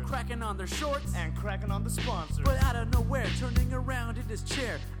boxers, cracking on their shorts, and cracking on the sponsors. But out of nowhere, turning around in his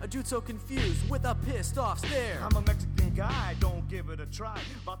chair, a dude so confused with a pissed off stare. I'm a Mexican guy, don't give it a try.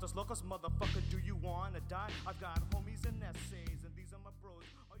 Vatos locos, motherfucker, do you wanna die? I've got homies and essays, and these are my bros.